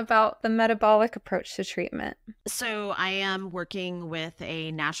again about the metabolic approach to treatment. So I am working with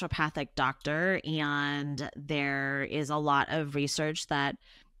a naturopathic doctor, and there is a lot of research that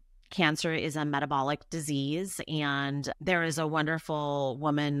cancer is a metabolic disease. And there is a wonderful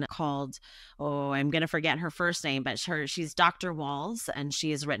woman called, I'm going to forget her first name, but she's Dr. Walls, and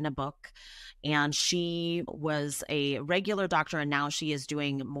she has written a book. And she was a regular doctor, and now she is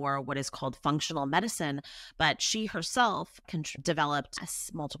doing more what is called functional medicine. But she herself developed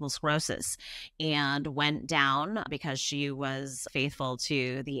multiple sclerosis and went down, because she was faithful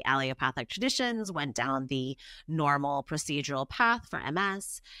to the allopathic traditions, went down the normal procedural path for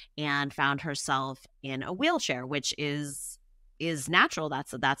MS, and found herself in a wheelchair, which is natural.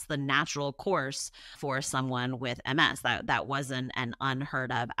 That's the natural course for someone with MS. That wasn't an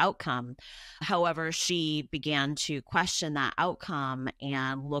unheard of outcome. However, she began to question that outcome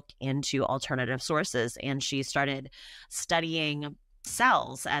and look into alternative sources, and she started studying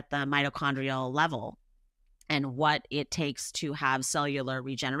cells at the mitochondrial level and what it takes to have cellular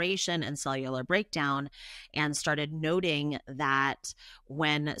regeneration and cellular breakdown, and started noting that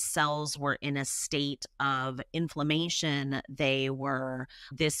when cells were in a state of inflammation,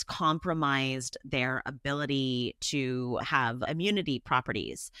 this compromised their ability to have immunity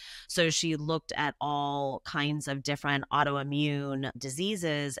properties. So she looked at all kinds of different autoimmune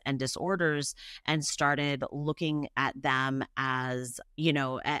diseases and disorders and started looking at them as,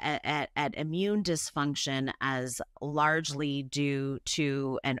 at immune dysfunction as largely due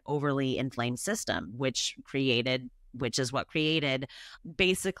to an overly inflamed system, which is what created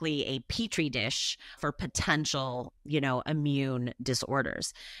basically a petri dish for potential, immune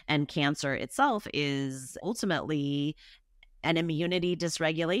disorders. And cancer itself is ultimately an immunity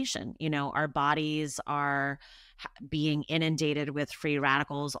dysregulation. Our bodies are being inundated with free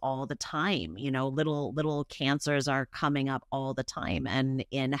radicals all the time. Little cancers are coming up all the time. And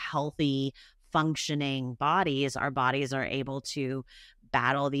in healthy, functioning bodies, our bodies are able to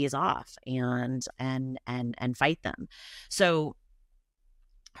battle these off and fight them. So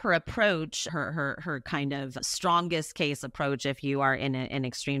her approach, her kind of strongest case approach, if you are in an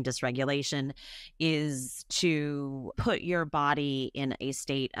extreme dysregulation, is to put your body in a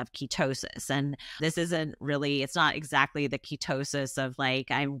state of ketosis. And this isn't really, it's not exactly the ketosis of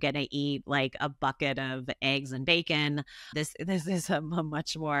like, I'm going to eat like a bucket of eggs and bacon. This is a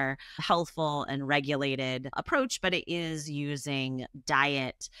much more healthful and regulated approach, but it is using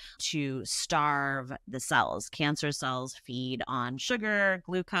diet to starve the cells. Cancer cells feed on sugar,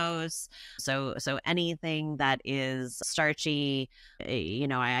 glucose. So anything that is starchy,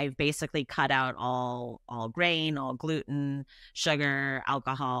 I've basically cut out all grain, all gluten, sugar,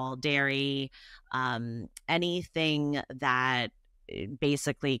 alcohol, dairy, anything that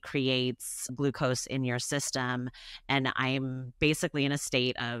basically creates glucose in your system. And I'm basically in a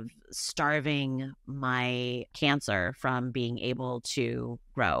state of starving my cancer from being able to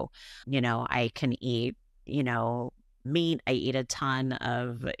grow. I can eat, meat. I eat a ton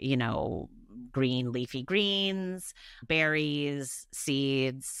of, green leafy greens, berries,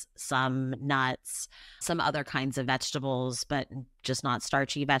 seeds, some nuts, some other kinds of vegetables, but just not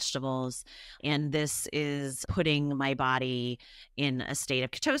starchy vegetables. And this is putting my body in a state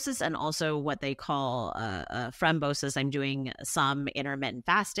of ketosis and also what they call thrombosis. I'm doing some intermittent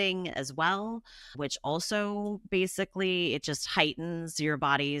fasting as well, which also basically it just heightens your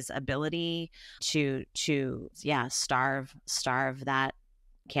body's ability to starve that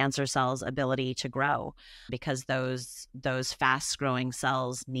cancer cells' ability to grow, because those fast growing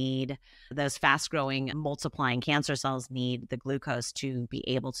multiplying cancer cells need the glucose to be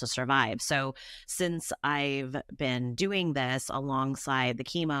able to survive. So since I've been doing this alongside the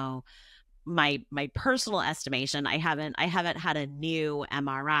chemo, my personal estimation, I haven't had a new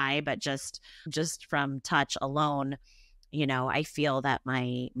MRI, but just from touch alone, I feel that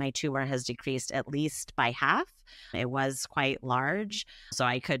my tumor has decreased at least by half. It was quite large, so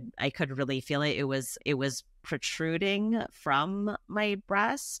I could really feel it. It was protruding from my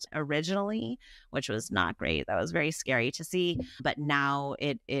breast originally, which was not great. That was very scary to see. But now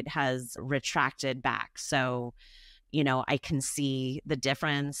it has retracted back. So, I can see the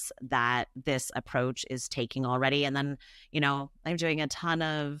difference that this approach is taking already. And then, I'm doing a ton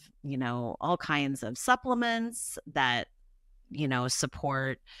of, all kinds of supplements that,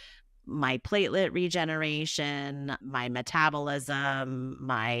 support my platelet regeneration, my metabolism,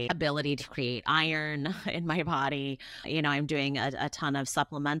 my ability to create iron in my body. I'm doing a ton of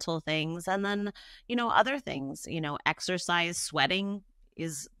supplemental things. And then, other things, exercise, sweating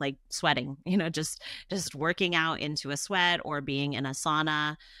is like sweating, just working out into a sweat or being in a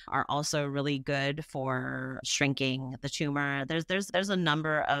sauna are also really good for shrinking the tumor. There's a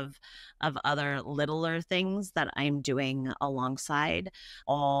number of other littler things that I'm doing alongside,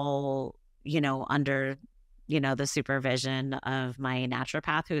 all under the supervision of my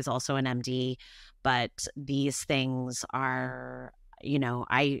naturopath, who is also an MD. But these things are,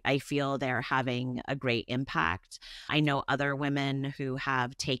 I feel they're having a great impact. I know other women who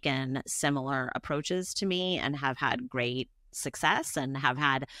have taken similar approaches to me and have had great success and have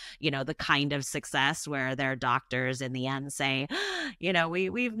had, the kind of success where their doctors in the end say,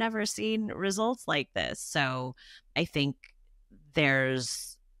 we've never seen results like this. So I think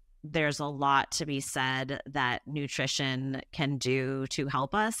there's a lot to be said that nutrition can do to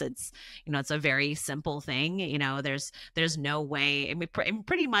help us. It's, it's a very simple thing. There's no way, I mean, I'm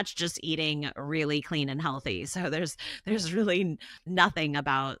pretty much just eating really clean and healthy. So there's really nothing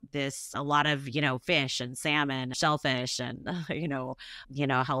about this, a lot of, fish and salmon, shellfish and,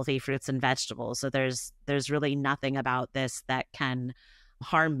 healthy fruits and vegetables. So there's really nothing about this that can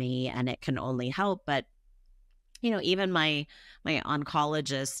harm me, and it can only help. But even my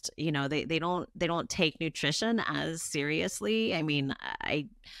oncologist, they don't take nutrition as seriously. I mean, I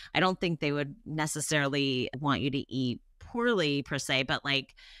don't think they would necessarily want you to eat poorly per se, but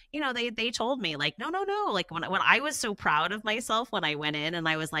like, they told me like, no. Like when I was so proud of myself when I went in and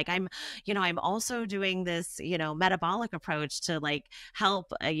I was like, I'm also doing this, metabolic approach to like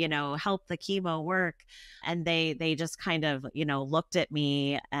help the chemo work. And they just kind of, looked at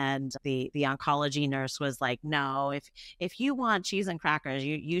me, and the oncology nurse was like, no, if you want cheese and crackers,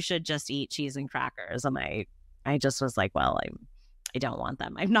 you should just eat cheese and crackers. And I just was like, well, I don't want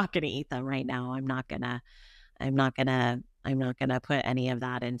them. I'm not going to eat them right now. I'm not going to put any of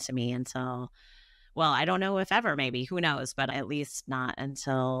that into me until, well, I don't know if ever, maybe, who knows, but at least not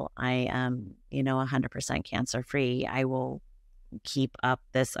until I am, 100% cancer free. I will keep up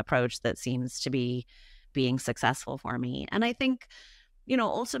this approach that seems to be being successful for me. And I think,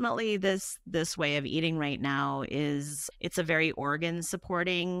 ultimately this way of eating right now it's a very organ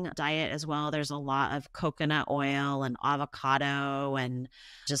supporting diet as well. There's a lot of coconut oil and avocado and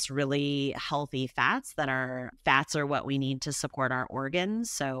just really healthy fats are what we need to support our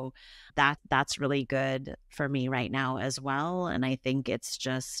organs. So that's really good for me right now as well. And I think it's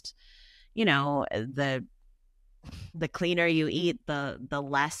just, the cleaner you eat, the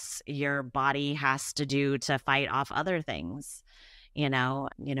less your body has to do to fight off other things.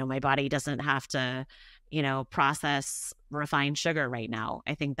 My body doesn't have to, process refined sugar right now.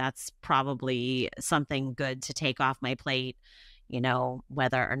 I think that's probably something good to take off my plate,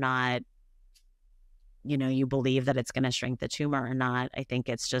 whether or not, you believe that it's going to shrink the tumor or not. I think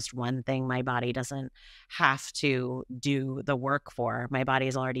it's just one thing my body doesn't have to do the work for. My body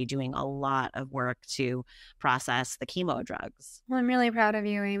is already doing a lot of work to process the chemo drugs. Well, I'm really proud of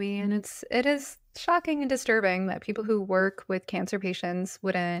you, Amy. And it is shocking and disturbing that people who work with cancer patients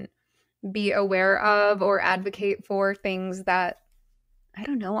wouldn't be aware of or advocate for things that, I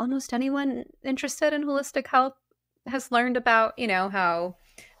don't know, almost anyone interested in holistic health has learned about, how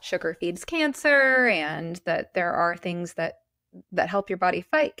sugar feeds cancer and that there are things that help your body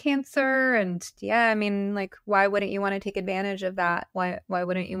fight cancer. And yeah, I mean, like, why wouldn't you want to take advantage of that? Why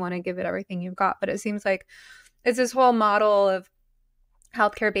wouldn't you want to give it everything you've got? But it seems like it's this whole model of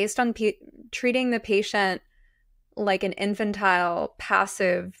healthcare based on treating the patient like an infantile,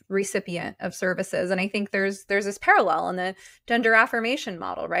 passive recipient of services. And I think there's this parallel in the gender affirmation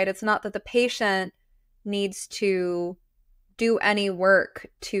model, right? It's not that the patient needs to do any work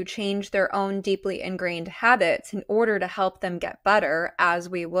to change their own deeply ingrained habits in order to help them get better, as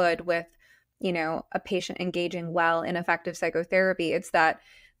we would with, a patient engaging well in effective psychotherapy. It's that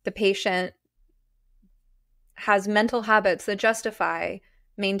the patient has mental habits that justify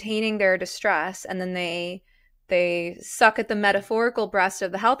maintaining their distress, and then they suck at the metaphorical breast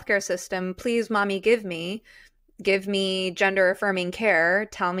of the healthcare system. Please, mommy, give me gender affirming care.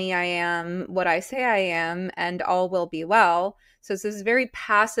 Tell me I am what I say I am, and all will be well. So it's this very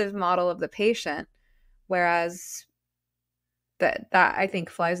passive model of the patient Whereas that I think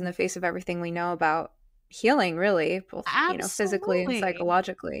flies in the face of everything we know about healing, really, both, physically and Absolutely.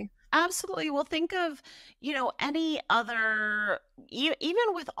 psychologically. Absolutely. Well, think of, any other, even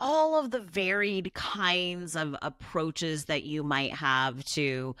with all of the varied kinds of approaches that you might have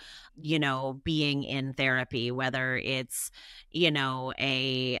to, being in therapy, whether it's,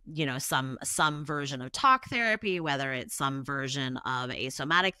 some version of talk therapy, whether it's some version of a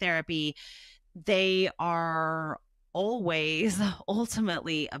somatic therapy, they are always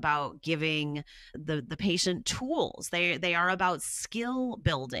ultimately about giving the patient tools. They are about skill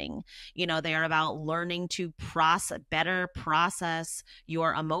building. They are about learning to process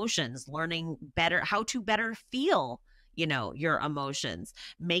your emotions, learning how to better feel your emotions,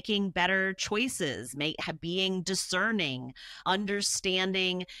 making better choices, being discerning,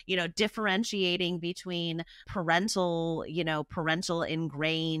 understanding, differentiating between parental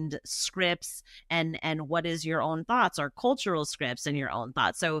ingrained scripts and what is your own thoughts, or cultural scripts and your own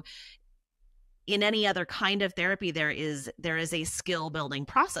thoughts. So in any other kind of therapy, there is a skill building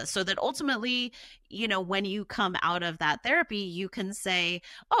process, so that ultimately, when you come out of that therapy, you can say,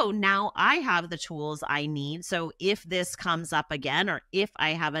 oh, now I have the tools I need. So if this comes up again, or if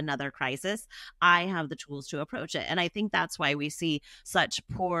I have another crisis, I have the tools to approach it. And I think that's why we see such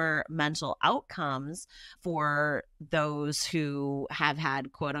poor mental outcomes for those who have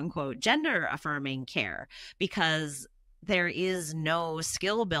had quote unquote gender affirming care, because there is no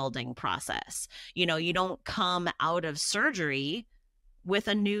skill building process. You don't come out of surgery with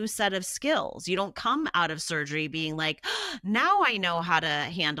a new set of skills. You don't come out of surgery being like, oh, now I know how to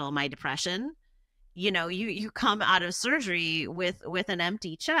handle my depression. You come out of surgery with an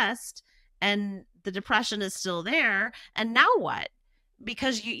empty chest, and the depression is still there. And now what?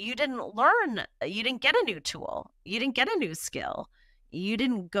 Because you didn't learn, you didn't get a new tool, you didn't get a new skill. You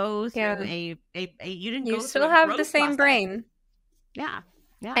didn't go through you didn't You go still through a have the growth same process. brain. Yeah.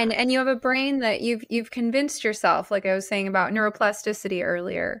 Yeah. And you have a brain that you've convinced yourself, like I was saying about neuroplasticity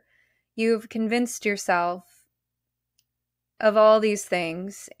earlier. You've convinced yourself of all these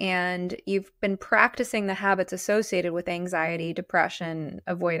things, and you've been practicing the habits associated with anxiety, depression,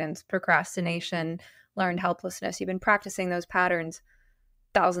 avoidance, procrastination, learned helplessness. You've been practicing those patterns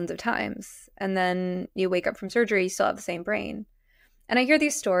thousands of times. And then you wake up from surgery, you still have the same brain. And I hear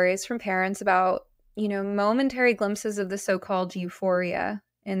these stories from parents about, momentary glimpses of the so-called euphoria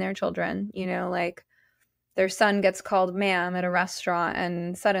in their children, like their son gets called ma'am at a restaurant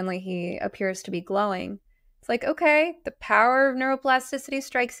and suddenly he appears to be glowing. It's like, okay, the power of neuroplasticity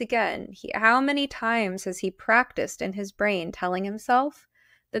strikes again. How many times has he practiced in his brain telling himself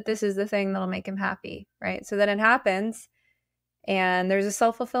that this is the thing that'll make him happy, right? So then it happens, and there's a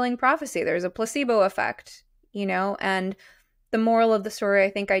self-fulfilling prophecy. There's a placebo effect, and the moral of the story, I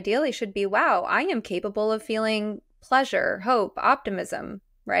think, ideally should be, wow, I am capable of feeling pleasure, hope, optimism,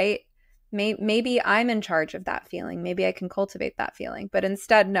 right? Maybe I'm in charge of that feeling. Maybe I can cultivate that feeling. But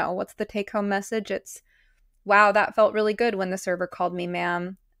instead, no. What's the take-home message? It's, wow, that felt really good when the server called me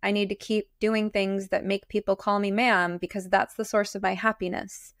ma'am. I need to keep doing things that make people call me ma'am because that's the source of my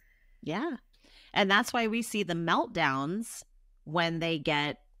happiness. Yeah. And that's why we see the meltdowns when they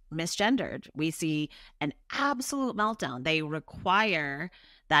get misgendered. We see an absolute meltdown. They require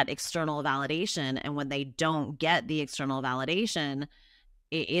that external validation, and when they don't get the external validation,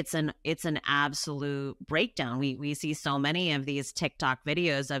 it's an absolute breakdown. We see so many of these TikTok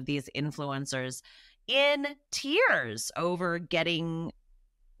videos of these influencers in tears over getting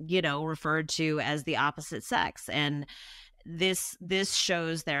referred to as the opposite sex, and this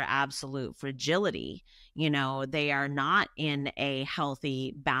shows their absolute fragility. They are not in a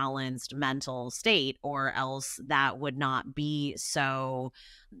healthy, balanced mental state, or else that would not be so,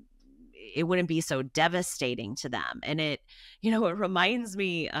 it wouldn't be so devastating to them. And it reminds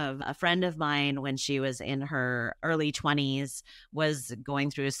me of a friend of mine when she was in her early 20s, was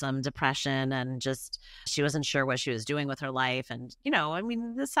going through some depression, and just, she wasn't sure what she was doing with her life. And,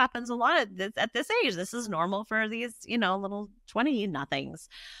 this happens a lot at this age. This is normal for these, little 20-nothings.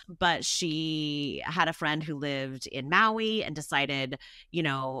 But she had a friend who lived in Maui and decided,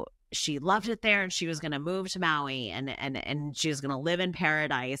 she loved it there, and she was going to move to Maui, and she was going to live in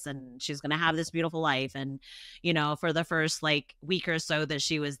paradise, and she's going to have this beautiful life. And, for the first week or so that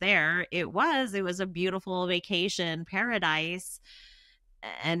she was there, it was a beautiful vacation paradise.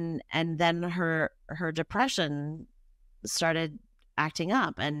 And then her depression started acting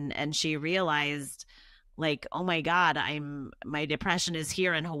up, and she realized, oh my God, my depression is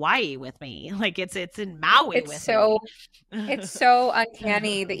here in Hawaii with me. It's in Maui with me. It's so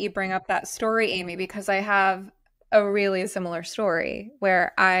uncanny that you bring up that story, Amy, because I have a really similar story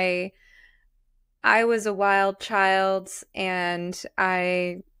where I I was a wild child, and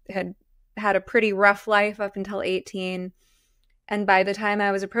I had a pretty rough life up until 18. And by the time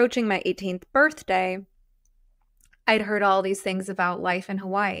I was approaching my 18th birthday, I'd heard all these things about life in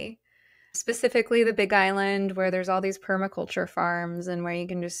Hawaii, specifically the Big Island, where there's all these permaculture farms and where you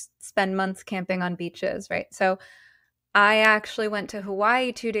can just spend months camping on beaches, right? So I actually went to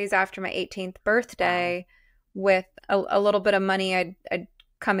Hawaii 2 days after my 18th birthday with a little bit of money I'd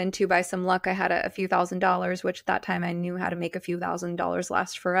come into by some luck. I had a few $1,000s, which at that time I knew how to make a few $1,000s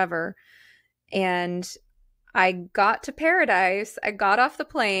last forever. And I got to paradise. I got off the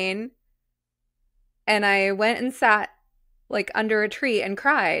plane and I went and sat like under a tree and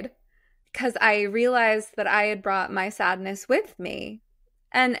cried because I realized that I had brought my sadness with me.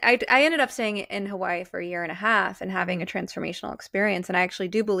 And I ended up staying in Hawaii for a year and a half and having a transformational experience. And I actually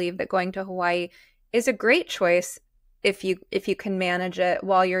do believe that going to Hawaii is a great choice if you can manage it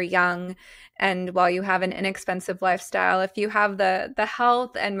while you're young and while you have an inexpensive lifestyle. If you have the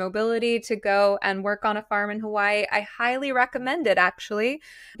health and mobility to go and work on a farm in Hawaii, I highly recommend it, actually,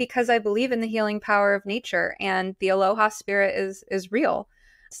 because I believe in the healing power of nature, and the aloha spirit is real.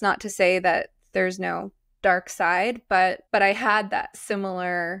 It's not to say that there's no dark side, but I had that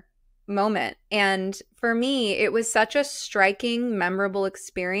similar moment. And for me, it was such a striking, memorable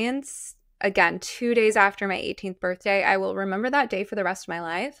experience. Again, 2 days after my 18th birthday, I will remember that day for the rest of my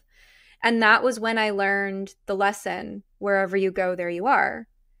life. And that was when I learned the lesson, wherever you go, there you are.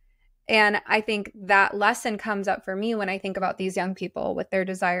 And I think that lesson comes up for me when I think about these young people with their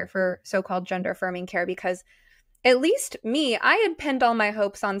desire for so-called gender affirming care, because at least me, I had pinned all my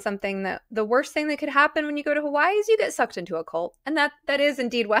hopes on something that the worst thing that could happen when you go to Hawaii is you get sucked into a cult. And that is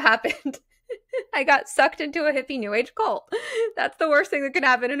indeed what happened. I got sucked into a hippie new age cult. That's the worst thing that could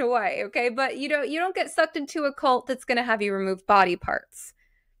happen in Hawaii, okay? But you don't get sucked into a cult that's going to have you remove body parts.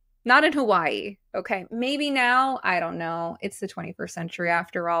 Not in Hawaii, okay? Maybe now, I don't know. It's the 21st century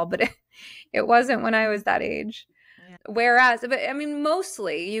after all, but it wasn't when I was that age. Yeah. Whereas, but I mean,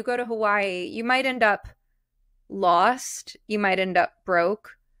 mostly you go to Hawaii, you might end up lost, you might end up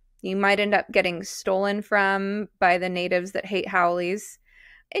broke, you might end up getting stolen from by the natives that hate haoles,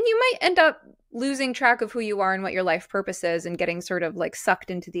 and you might end up losing track of who you are and what your life purpose is and getting sort of like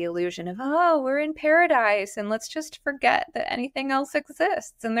sucked into the illusion of, oh, we're in paradise and let's just forget that anything else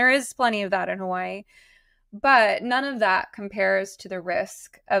exists. And there is plenty of that in Hawaii. But none of that compares to the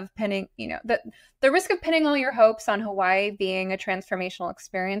risk of pinning, the risk of pinning all your hopes on Hawaii being a transformational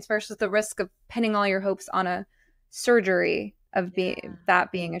experience versus the risk of pinning all your hopes on a surgery of being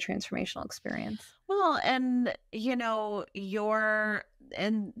a transformational experience. Well, and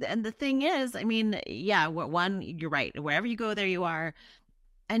and the thing is, I mean, yeah, one, you're right. Wherever you go, there you are.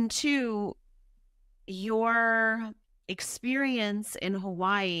 And two, your experience in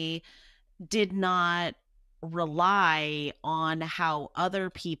Hawaii did not rely on how other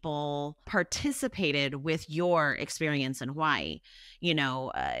people participated with your experience in Hawaii.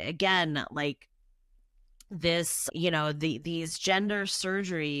 Again, like this, these gender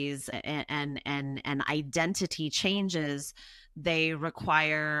surgeries and identity changes, they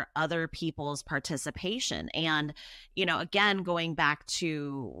require other people's participation. And, again, going back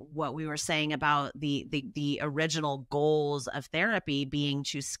to what we were saying about the original goals of therapy being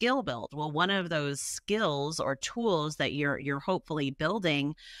to skill build. Well, one of those skills or tools that you're hopefully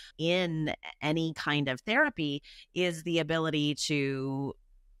building in any kind of therapy is the ability to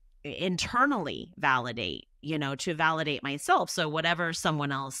internally validate, to validate myself. So whatever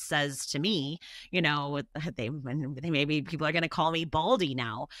someone else says to me, they maybe people are going to call me baldy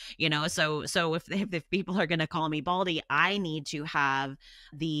now, so if people are going to call me baldy, I need to have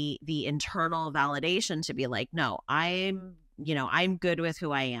the internal validation to be like, no, I'm good with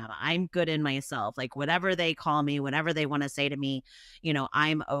who I am. I'm good in myself. Like whatever they call me, whatever they want to say to me,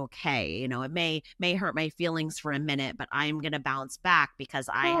 I'm okay. It may hurt my feelings for a minute, but I'm going to bounce back because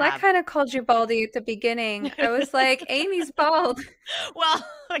I kind of called you baldy at the beginning. I was like, Amy's bald. Well,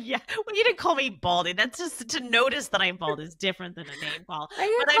 yeah. Well, you didn't call me baldy. That's just to notice that I'm bald is different than a name call.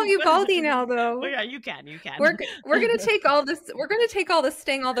 I can call you baldy now, though. Well, yeah, you can. We're gonna take all this. We're gonna take all the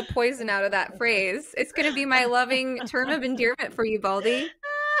sting, all the poison out of that phrase. It's gonna be my loving term of endearment for you, baldy.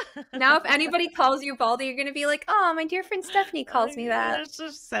 Now, if anybody calls you baldy, you're gonna be like, "Oh, my dear friend Stephanie calls me that." It's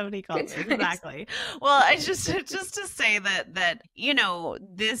just 70 calls me. Exactly. Well, I just to say that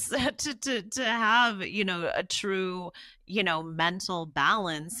this to have a true mental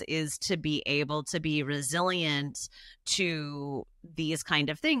balance is to be able to be resilient to these kind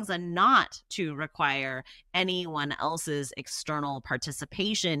of things and not to require anyone else's external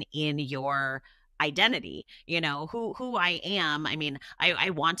participation in your identity, who I am. I mean, I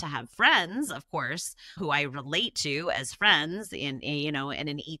want to have friends, of course, who I relate to as friends in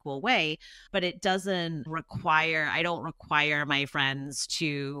an equal way, but I don't require my friends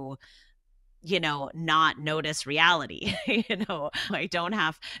to not notice reality.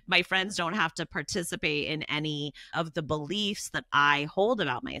 My friends don't have to participate in any of the beliefs that I hold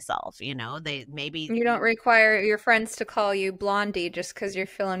about myself. They maybe. You don't require your friends to call you Blondie just because you're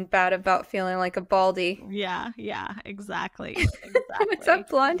feeling bad about feeling like a baldy. Yeah, exactly. What's up,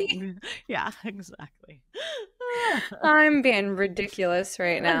 Blondie? Yeah, exactly. I'm being ridiculous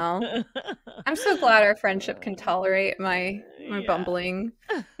right now. I'm so glad our friendship can tolerate my bumbling.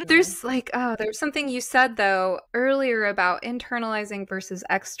 There's something you said though earlier about internalizing versus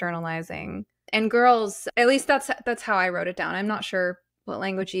externalizing. And girls, at least that's how I wrote it down. I'm not sure what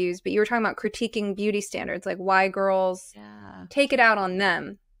language you use, but you were talking about critiquing beauty standards, like why girls take it out on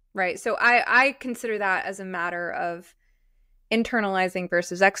them, right? So I consider that as a matter of internalizing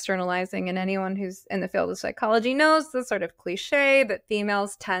versus externalizing, and anyone who's in the field of psychology knows the sort of cliche that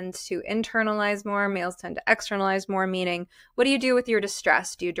females tend to internalize more, males tend to externalize more, meaning what do you do with your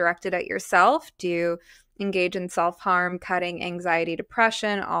distress? Do you direct it at yourself? Do you engage in self-harm, cutting, anxiety,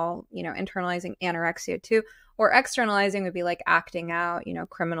 depression, all, internalizing anorexia too? Or externalizing would be like acting out,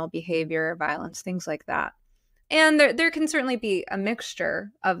 criminal behavior, violence, things like that. And there can certainly be a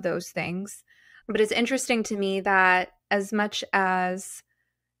mixture of those things. But it's interesting to me that as much as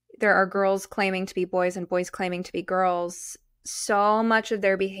there are girls claiming to be boys and boys claiming to be girls, so much of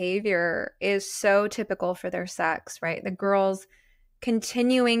their behavior is so typical for their sex, right? The girls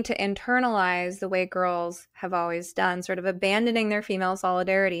continuing to internalize the way girls have always done, sort of abandoning their female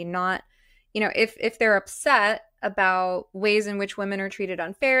solidarity, not, if they're upset about ways in which women are treated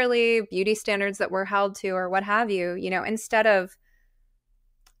unfairly, beauty standards that we're held to, or what have you, instead of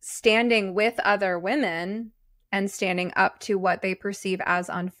standing with other women and standing up to what they perceive as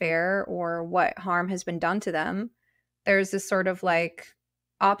unfair or what harm has been done to them, there's this sort of like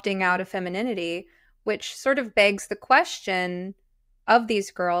opting out of femininity, which sort of begs the question of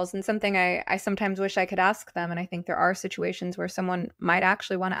these girls, and something I sometimes wish I could ask them. And I think there are situations where someone might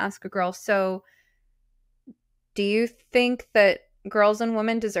actually want to ask a girl, so do you think that girls and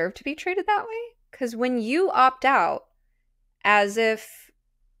women deserve to be treated that way? Because when you opt out as if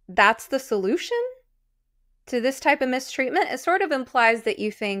that's the solution to this type of mistreatment, it sort of implies that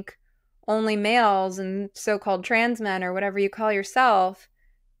you think only males and so-called trans men, or whatever you call yourself,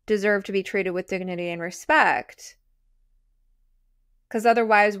 deserve to be treated with dignity and respect. Because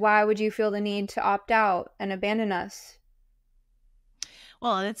otherwise, why would you feel the need to opt out and abandon us?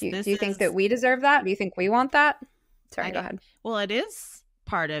 Well, do you think that we deserve that? Do you think we want that? Sorry, go ahead. Well, it is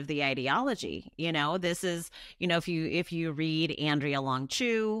part of the ideology. This is, if you read Andrea Long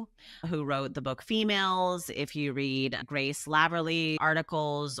Chu, who wrote the book Females, if you read Grace Laverly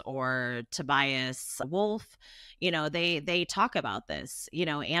articles or Tobias Wolff, they talk about this.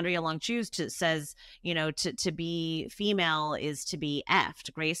 Andrea Long Chu says, to be female is to be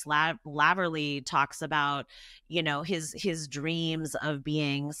effed. Grace Laverly talks about, his dreams of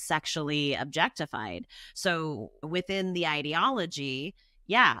being sexually objectified. So within the ideology,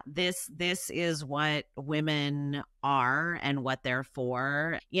 this is what women are and what they're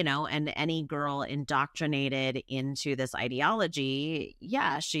for, and any girl indoctrinated into this ideology,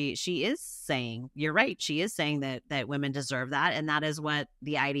 she is saying, you're right, she is saying that women deserve that, and that is what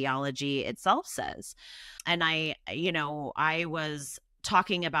the ideology itself says. And I was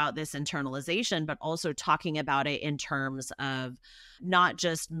talking about this internalization, but also talking about it in terms of not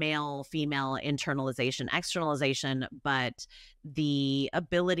just male, female internalization, externalization, but the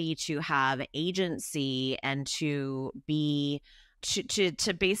ability to have agency and to be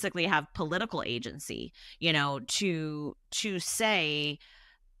to basically have political agency, to say,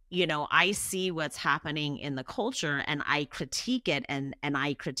 I see what's happening in the culture and I critique it, and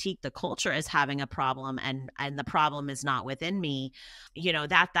I critique the culture as having a problem, and the problem is not within me.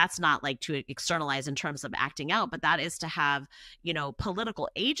 That's not like to externalize in terms of acting out, but that is to have, political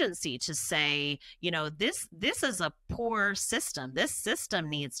agency to say, this is a poor system. This system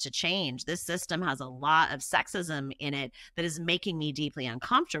needs to change. This system has a lot of sexism in it that is making me deeply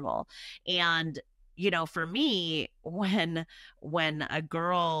uncomfortable. And for me, when a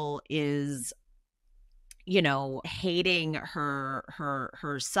girl is, hating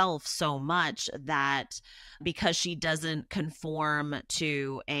herself so much that because she doesn't conform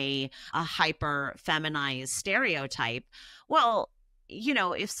to a hyper feminized stereotype, well,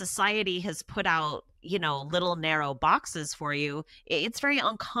 if society has put out little narrow boxes for you, it's very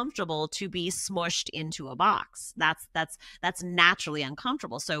uncomfortable to be smushed into a box. That's naturally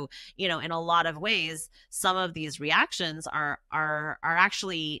uncomfortable. So, in a lot of ways, some of these reactions are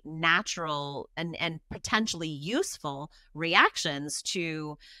actually natural and potentially useful reactions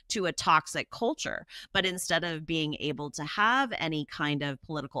to a toxic culture. But instead of being able to have any kind of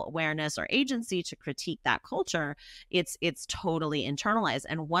political awareness or agency to critique that culture, it's totally internalized.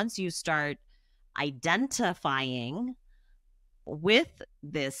 And once you start identifying with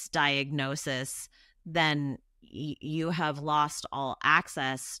this diagnosis, then you have lost all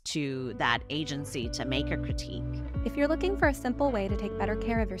access to that agency to make a critique. If you're looking for a simple way to take better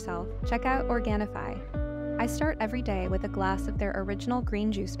care of yourself, check out Organifi. I start every day with a glass of their original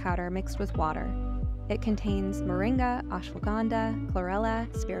green juice powder mixed with water. It contains moringa, ashwagandha, chlorella,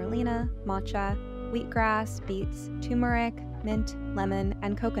 spirulina, matcha, wheatgrass, beets, turmeric, mint, lemon,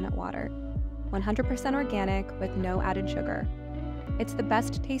 and coconut water. 100% organic with no added sugar. It's the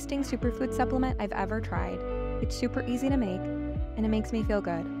best tasting superfood supplement I've ever tried. It's super easy to make, and it makes me feel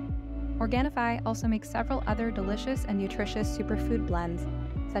good. Organifi also makes several other delicious and nutritious superfood blends,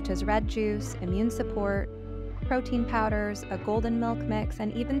 such as red juice, immune support, protein powders, a golden milk mix,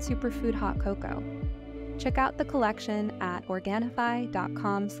 and even superfood hot cocoa. Check out the collection at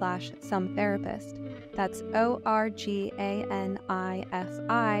Organifi.com/sometherapist. That's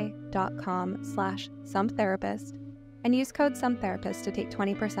Organifi.com/sometherapist. And use code sometherapist to take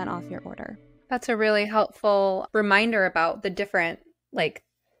 20% off your order. That's a really helpful reminder about the different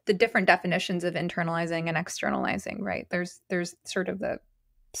definitions of internalizing and externalizing, right? There's sort of the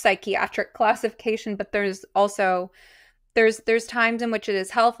psychiatric classification, but there's also there's times in which it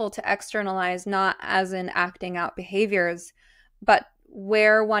is helpful to externalize, not as in acting out behaviors, but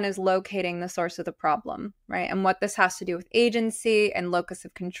where one is locating the source of the problem, right? And what this has to do with agency and locus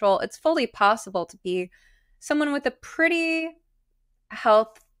of control. It's fully possible to be someone with a pretty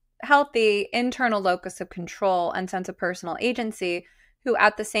healthy internal locus of control and sense of personal agency, who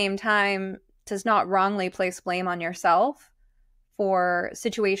at the same time does not wrongly place blame on yourself for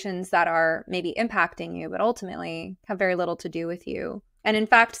situations that are maybe impacting you, but ultimately have very little to do with you. And in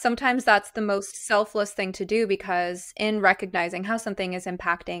fact, sometimes that's the most selfless thing to do, because in recognizing how something is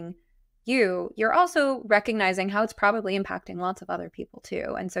impacting you, you're also recognizing how it's probably impacting lots of other people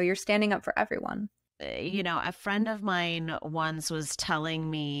too. And so you're standing up for everyone. A friend of mine once was telling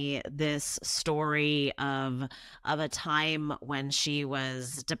me this story of a time when she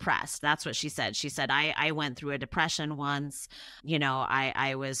was depressed. That's what she said. She said, I went through a depression once.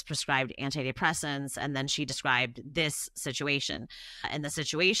 I was prescribed antidepressants, and then she described this situation. And the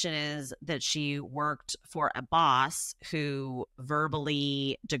situation is that she worked for a boss who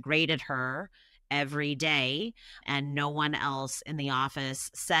verbally degraded her every day, and no one else in the office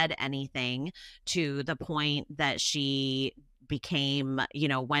said anything, to the point that she became,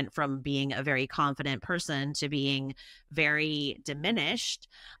 went from being a very confident person to being very diminished.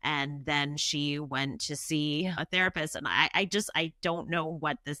 And then she went to see a therapist. And I don't know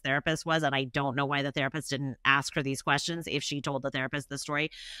what this therapist was. And I don't know why the therapist didn't ask her these questions if she told the therapist the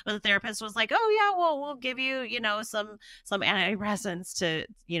story. But the therapist was like, oh yeah, well, we'll give you, some antidepressants to,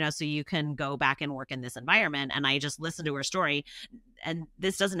 so you can go back and work in this environment. And I just listened to her story. And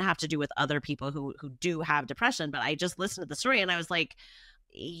this doesn't have to do with other people who do have depression, but I just listened to the story and I was like,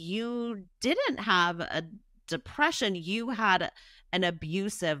 you didn't have a depression. You had an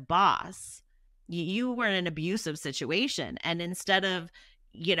abusive boss. You were in an abusive situation. And instead of,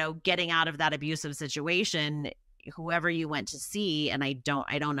 getting out of that abusive situation, whoever you went to see, and I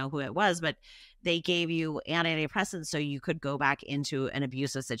don't know who it was, but they gave you antidepressants so you could go back into an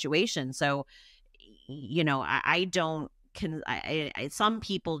abusive situation. So, some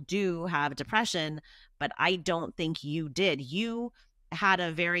people do have depression, but I don't think you did. You had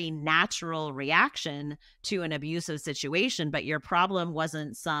a very natural reaction to an abusive situation, but your problem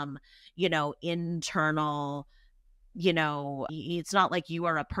wasn't some, internal, it's not like you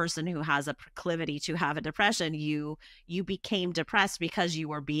are a person who has a proclivity to have a depression. You became depressed because you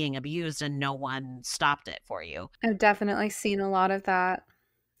were being abused and no one stopped it for you. I've definitely seen a lot of that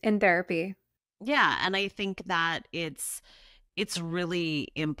in therapy. Yeah. And I think that it's really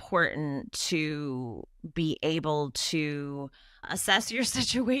important to be able to assess your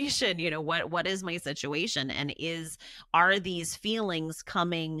situation. What is my situation? And are these feelings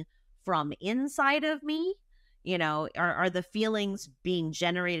coming from inside of me? Are the feelings being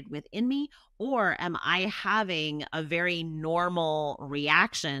generated within me? Or am I having a very normal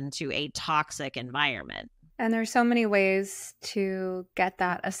reaction to a toxic environment? And there's so many ways to get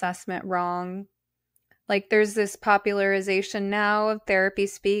that assessment wrong. Like there's this popularization now of therapy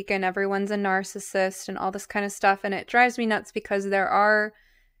speak and everyone's a narcissist and all this kind of stuff. And it drives me nuts because there are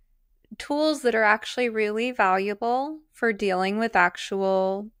tools that are actually really valuable for dealing with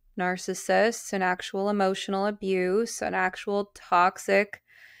actual narcissists and actual emotional abuse and actual toxic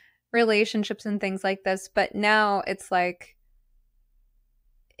relationships and things like this. But now it's like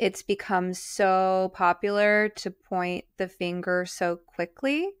it's become so popular to point the finger so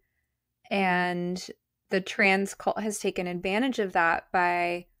quickly. And the trans cult has taken advantage of that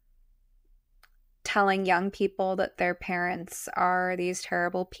by telling young people that their parents are these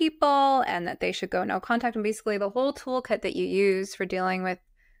terrible people and that they should go no contact. And basically the whole toolkit that you use for dealing with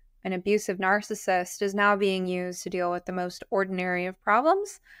an abusive narcissist is now being used to deal with the most ordinary of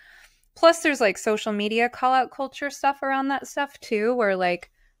problems. Plus there's like social media call out culture stuff around that stuff too, where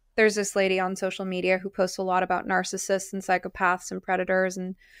like there's this lady on social media who posts a lot about narcissists and psychopaths and predators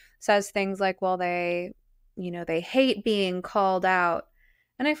and says things like, well, they hate being called out.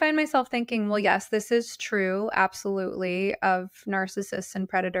 And I find myself thinking, well, yes, this is true, absolutely, of narcissists and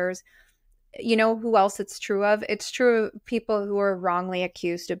predators. You know who else it's true of? It's true of people who are wrongly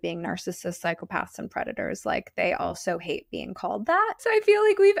accused of being narcissists, psychopaths, and predators. Like, they also hate being called that. So I feel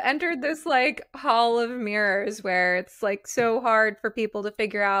like we've entered this, like, hall of mirrors where it's, like, so hard for people to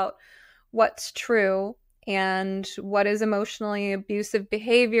figure out what's true and what is emotionally abusive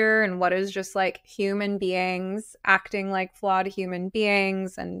behavior and what is just, like, human beings acting like flawed human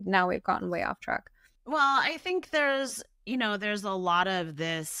beings. And now we've gotten way off track. Well, I think there's a lot of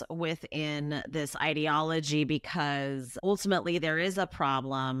this within this ideology because ultimately there is a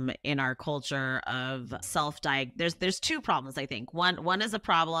problem in our culture of self-diagnosis. There's two problems, I think. One is a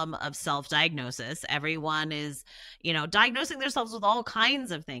problem of self-diagnosis. Everyone is, diagnosing themselves with all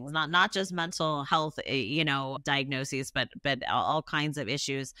kinds of things, not just mental health, diagnoses, but all kinds of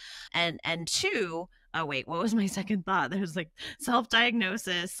issues. And two, oh wait, what was my second thought? There's like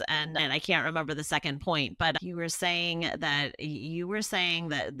self-diagnosis and I can't remember the second point, but you were saying that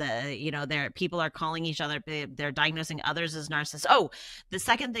there people are calling each other, they're diagnosing others as narcissists. Oh, the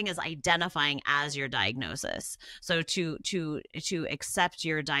second thing is identifying as your diagnosis. So to accept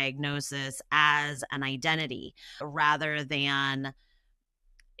your diagnosis as an identity rather than,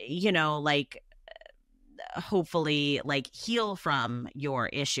 hopefully like heal from your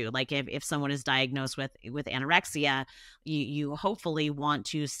issue. Like if someone is diagnosed with anorexia, you hopefully want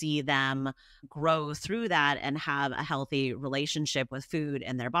to see them grow through that and have a healthy relationship with food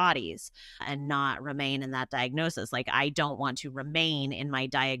and their bodies and not remain in that diagnosis. Like I don't want to remain in my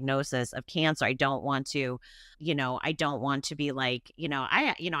diagnosis of cancer. I don't want to be like,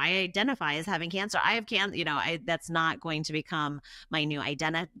 I identify as having cancer. I have cancer, that's not going to become my new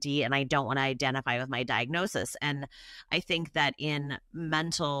identity. And I don't want to identify with my diagnosis. And I think that in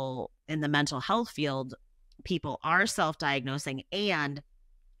the mental health field, people are self-diagnosing and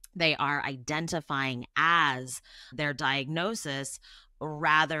they are identifying as their diagnosis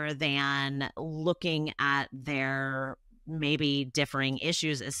rather than looking at their maybe differing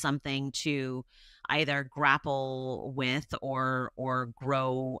issues as something to either grapple with or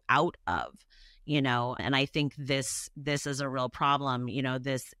grow out of. And I think this is a real problem,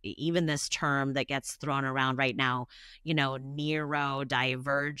 this term that gets thrown around right now,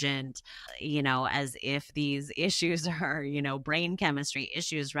 neurodivergent, as if these issues are, brain chemistry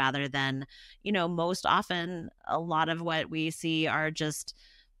issues rather than, most often a lot of what we see are just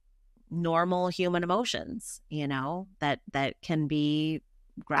normal human emotions, that can be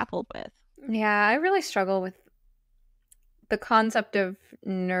grappled with. Yeah, I really struggle with the concept of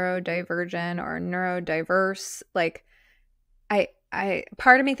neurodivergent or neurodiverse. Like I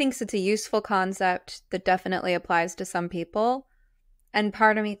part of me thinks it's a useful concept that definitely applies to some people, and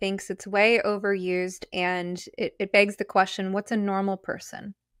part of me thinks it's way overused, and it begs the question, what's a normal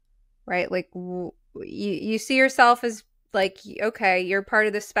person? Right? Like you see yourself as like, okay, you're part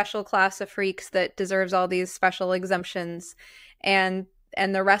of this special class of freaks that deserves all these special exemptions, and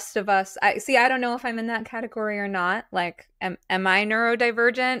the rest of us, I don't know if I'm in that category or not. Like, am I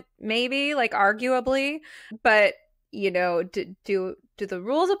neurodivergent? Maybe, like, arguably. But, do the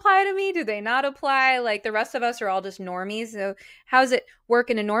rules apply to me? Do they not apply? Like, the rest of us are all just normies. So how does it work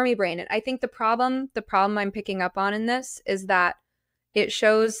in a normie brain? And I think the problem I'm picking up on in this is that it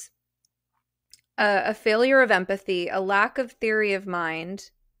shows a failure of empathy, a lack of theory of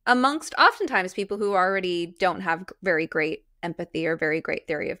mind amongst oftentimes people who already don't have very great empathy or very great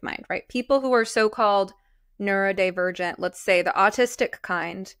theory of mind, right? People who are so-called neurodivergent, let's say the autistic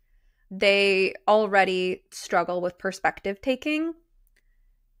kind, they already struggle with perspective taking.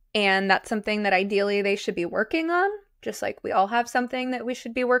 And that's something that ideally they should be working on, just like we all have something that we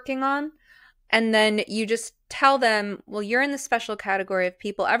should be working on. And then you just tell them, well, you're in the special category of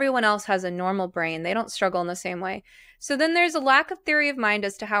people. Everyone else has a normal brain. They don't struggle in the same way. So then there's a lack of theory of mind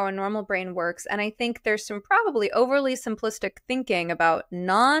as to how a normal brain works. And I think there's some probably overly simplistic thinking about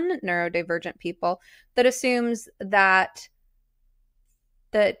non-neurodivergent people that assumes that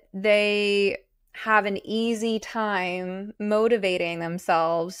they have an easy time motivating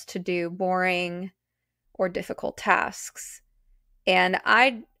themselves to do boring or difficult tasks. And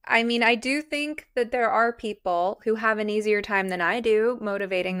I mean, I do think that there are people who have an easier time than I do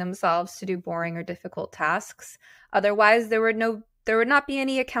motivating themselves to do boring or difficult tasks. Otherwise, there would not be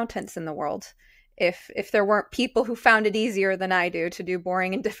any accountants in the world if there weren't people who found it easier than I do to do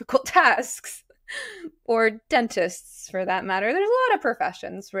boring and difficult tasks. Or dentists, for that matter. There's a lot of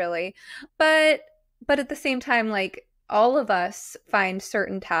professions, really. But at the same time, like, all of us find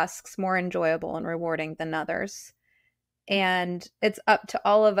certain tasks more enjoyable and rewarding than others. And it's up to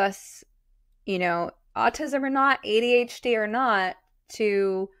all of us, you know, autism or not, ADHD or not,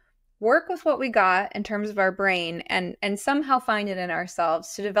 to work with what we got in terms of our brain and somehow find it in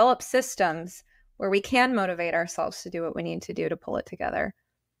ourselves, to develop systems where we can motivate ourselves to do what we need to do to pull it together.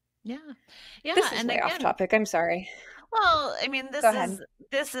 Yeah. Yeah. This is and way again, off topic. I'm sorry. well, I mean, Go ahead.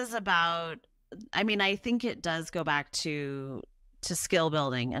 this is about, I mean, I think it does go back to skill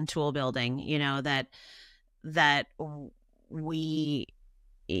building and tool building, you know, that we,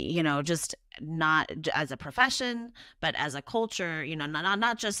 you know, just not as a profession, but as a culture, you know,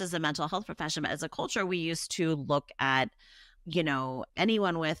 not just as a mental health profession, but as a culture, we used to look at, you know,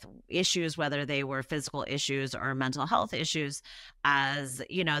 anyone with issues, whether they were physical issues or mental health issues, as,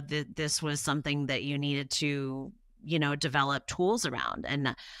 you know, this was something that you needed to, you know, develop tools around.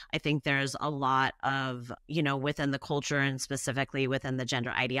 And I think there's a lot of, you know, within the culture and specifically within the gender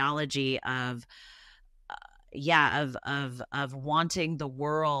ideology of wanting the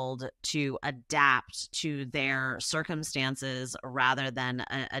world to adapt to their circumstances rather than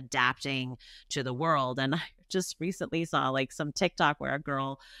adapting to the world. And I just recently saw like some TikTok where a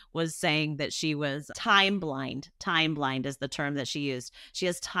girl was saying that she was time blind. Time blind is the term that she used. She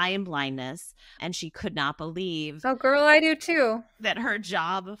has time blindness, and she could not believe. Oh, girl, I do too. That her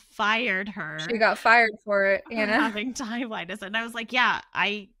job fired her. She got fired for it, you know, having time blindness. And I was like, yeah,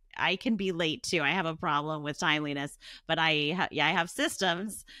 I can be late too. I have a problem with timeliness, but I have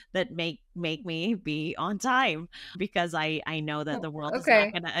systems that make me be on time because I know that the world is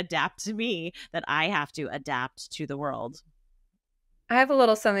not going to adapt to me, that I have to adapt to the world. I have a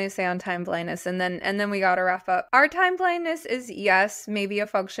little something to say on time blindness, and then we got to wrap up. Our time blindness is, yes, maybe a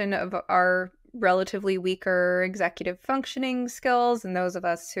function of our relatively weaker executive functioning skills and those of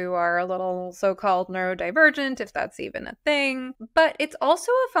us who are a little so-called neurodivergent, if that's even a thing. But it's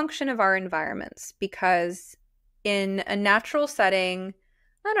also a function of our environments, because in a natural setting,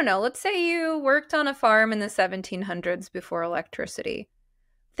 I don't know, let's say you worked on a farm in the 1700s before electricity.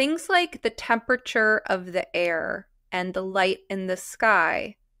 Things like the temperature of the air and the light in the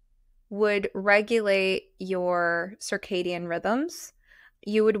sky would regulate your circadian rhythms.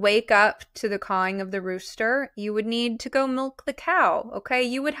 You would wake up to the cawing of the rooster. You would need to go milk the cow, okay?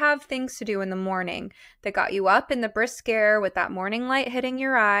 You would have things to do in the morning that got you up in the brisk air with that morning light hitting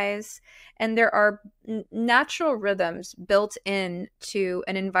your eyes. And there are natural rhythms built into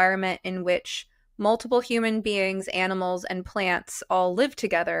an environment in which multiple human beings, animals, and plants all live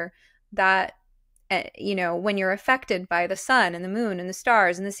together that, you know, when you're affected by the sun and the moon and the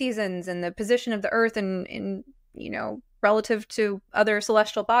stars and the seasons and the position of the earth and you know, relative to other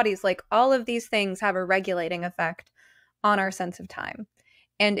celestial bodies, like all of these things have a regulating effect on our sense of time.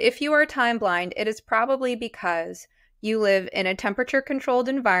 And if you are time blind, it is probably because you live in a temperature controlled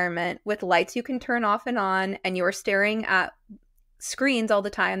environment with lights you can turn off and on, and you're staring at screens all the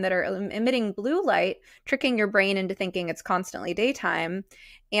time that are emitting blue light, tricking your brain into thinking it's constantly daytime.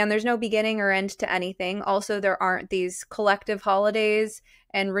 And there's no beginning or end to anything. Also, there aren't these collective holidays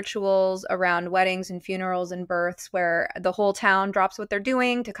and rituals around weddings and funerals and births where the whole town drops what they're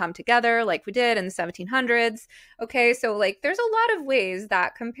doing to come together like we did in the 1700s. Okay, so like there's a lot of ways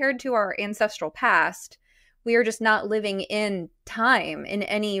that compared to our ancestral past, we are just not living in time in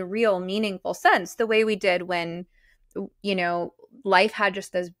any real meaningful sense the way we did when, you know, life had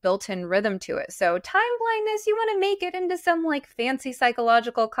just this built-in rhythm to it. So time blindness, you want to make it into some like fancy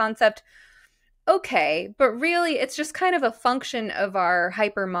psychological concept. Okay, but really it's just kind of a function of our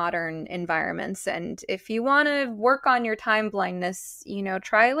hyper-modern environments. And if you want to work on your time blindness, you know,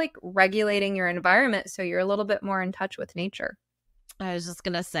 try like regulating your environment so you're a little bit more in touch with nature. I was just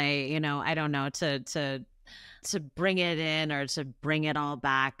going to say, you know, I don't know, to bring it in or to bring it all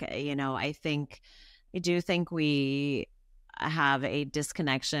back, you know, I do think we have a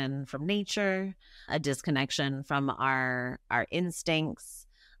disconnection from nature, a disconnection from our instincts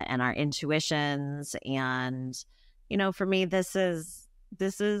and our intuitions. And, for me, this is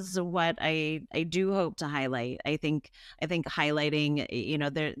what I do hope to highlight. I think highlighting,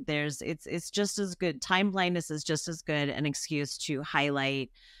 it's just as good. Time blindness is just as good an excuse to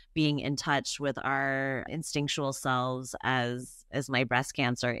highlight being in touch with our instinctual selves as my breast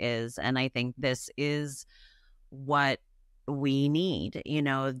cancer is. And I think this is what we need.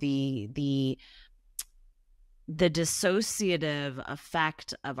 The dissociative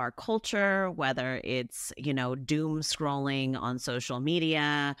effect of our culture, whether it's, doom scrolling on social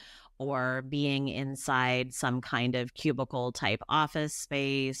media or being inside some kind of cubicle type office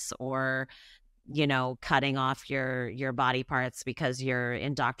space, or, cutting off your body parts because you're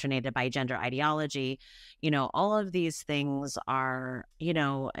indoctrinated by gender ideology, all of these things are,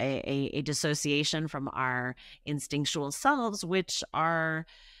 a dissociation from our instinctual selves, which are,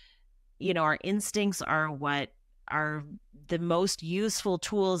 our instincts are what are the most useful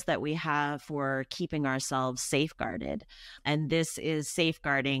tools that we have for keeping ourselves safeguarded. And this is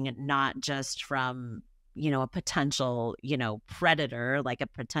safeguarding not just from, a potential, predator, like a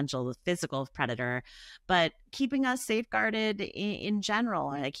potential physical predator, but keeping us safeguarded in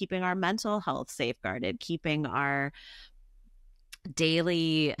general, keeping our mental health safeguarded, keeping our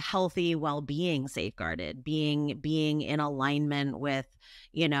daily healthy well-being safeguarded, being in alignment with,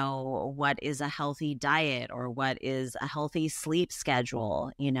 what is a healthy diet or what is a healthy sleep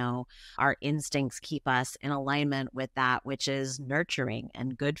schedule. Our instincts keep us in alignment with that which is nurturing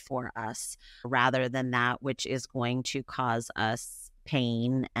and good for us, rather than that which is going to cause us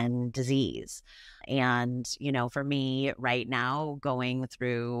pain and disease. And, for me right now, going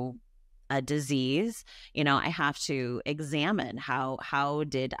through a disease, I have to examine how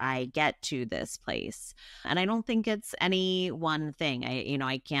did I get to this place? And I don't think it's any one thing.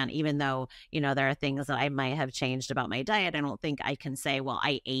 I can't, even though, there are things that I might have changed about my diet, I don't think I can say, well,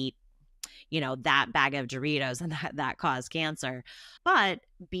 I ate, that bag of Doritos and that caused cancer. But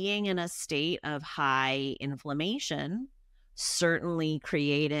being in a state of high inflammation certainly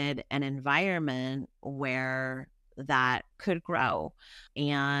created an environment where that could grow.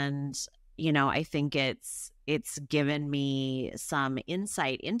 And I think it's given me some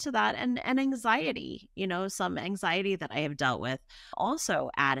insight into that, and anxiety, some anxiety that I have dealt with also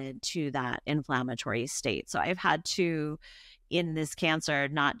added to that inflammatory state. So I've had to, in this cancer,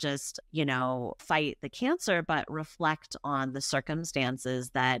 not just, fight the cancer, but reflect on the circumstances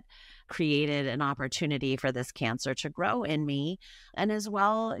that created an opportunity for this cancer to grow in me. And as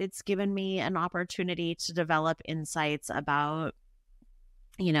well, it's given me an opportunity to develop insights about,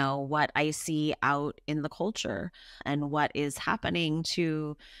 what I see out in the culture and what is happening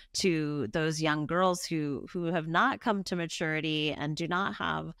to those young girls who have not come to maturity and do not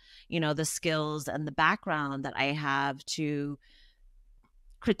have, the skills and the background that I have to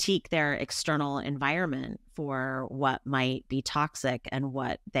critique their external environment for what might be toxic and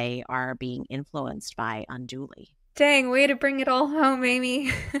what they are being influenced by unduly. Dang, way to bring it all home,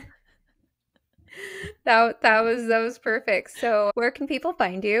 Amy. That was perfect. So where can people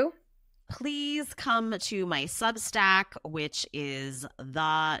find you? Please come to my Substack, which is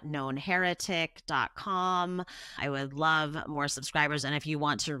theknownheretic.com. I would love more subscribers. And if you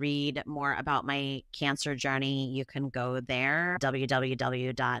want to read more about my cancer journey, you can go there,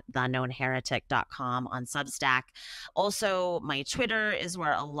 www.theknownheretic.com on Substack. Also, my Twitter is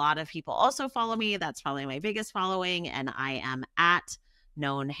where a lot of people also follow me. That's probably my biggest following. And I am at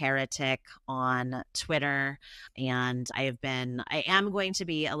Known Heretic on Twitter. And I am going to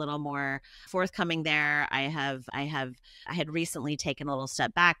be a little more forthcoming there. I had recently taken a little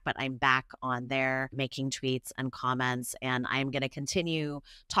step back, but I'm back on there making tweets and comments, and I'm going to continue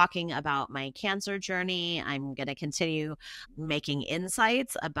talking about my cancer journey. I'm going to continue making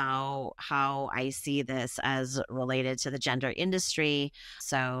insights about how I see this as related to the gender industry.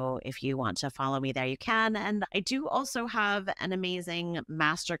 So if you want to follow me there, you can. And I do also have an amazing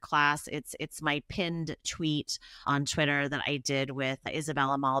masterclass. It's my pinned tweet on Twitter that I did with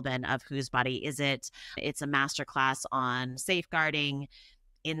Isabella Malbin of Whose Body Is It? It's a masterclass on safeguarding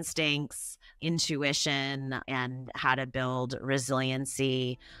instincts, intuition, and how to build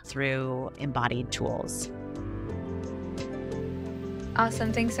resiliency through embodied tools.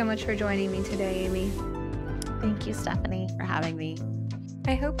 Awesome. Thanks so much for joining me today, Amy. Thank you, Stephanie, for having me.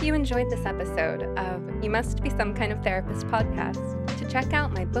 I hope you enjoyed this episode of You Must Be Some Kind of Therapist podcast. To check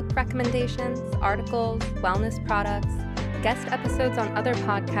out my book recommendations, articles, wellness products, guest episodes on other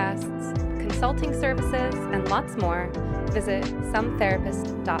podcasts, consulting services, and lots more, visit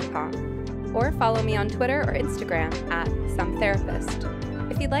sometherapist.com. or follow me on Twitter or Instagram at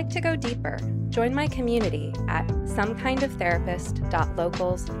SomeTherapist. If you'd like to go deeper, join my community at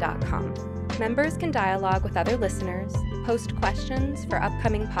somekindoftherapist.locals.com. Members can dialogue with other listeners, post questions for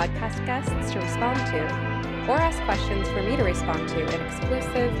upcoming podcast guests to respond to, or ask questions for me to respond to in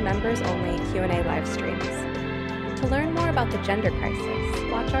exclusive members-only Q&A live streams. To learn more about the gender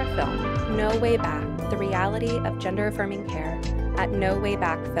crisis, watch our film, No Way Back, The Reality of Gender-Affirming Care at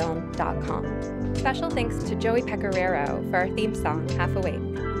nowaybackfilm.com. Special thanks to Joey Pecoraro for our theme song, Half Awake.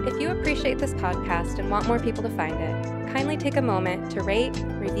 If you appreciate this podcast and want more people to find it, kindly take a moment to rate,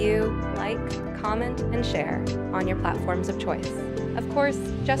 review, like, comment, and share on your platforms of choice. Of course,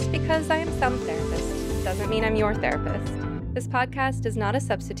 just because I am some therapist doesn't mean I'm your therapist. This podcast is not a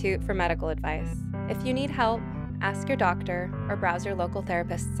substitute for medical advice. If you need help, ask your doctor or browse your local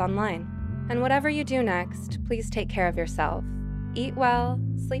therapists online. And whatever you do next, please take care of yourself. Eat well,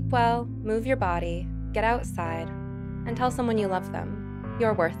 sleep well, move your body, get outside, and tell someone you love them.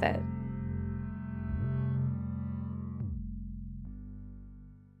 You're worth it.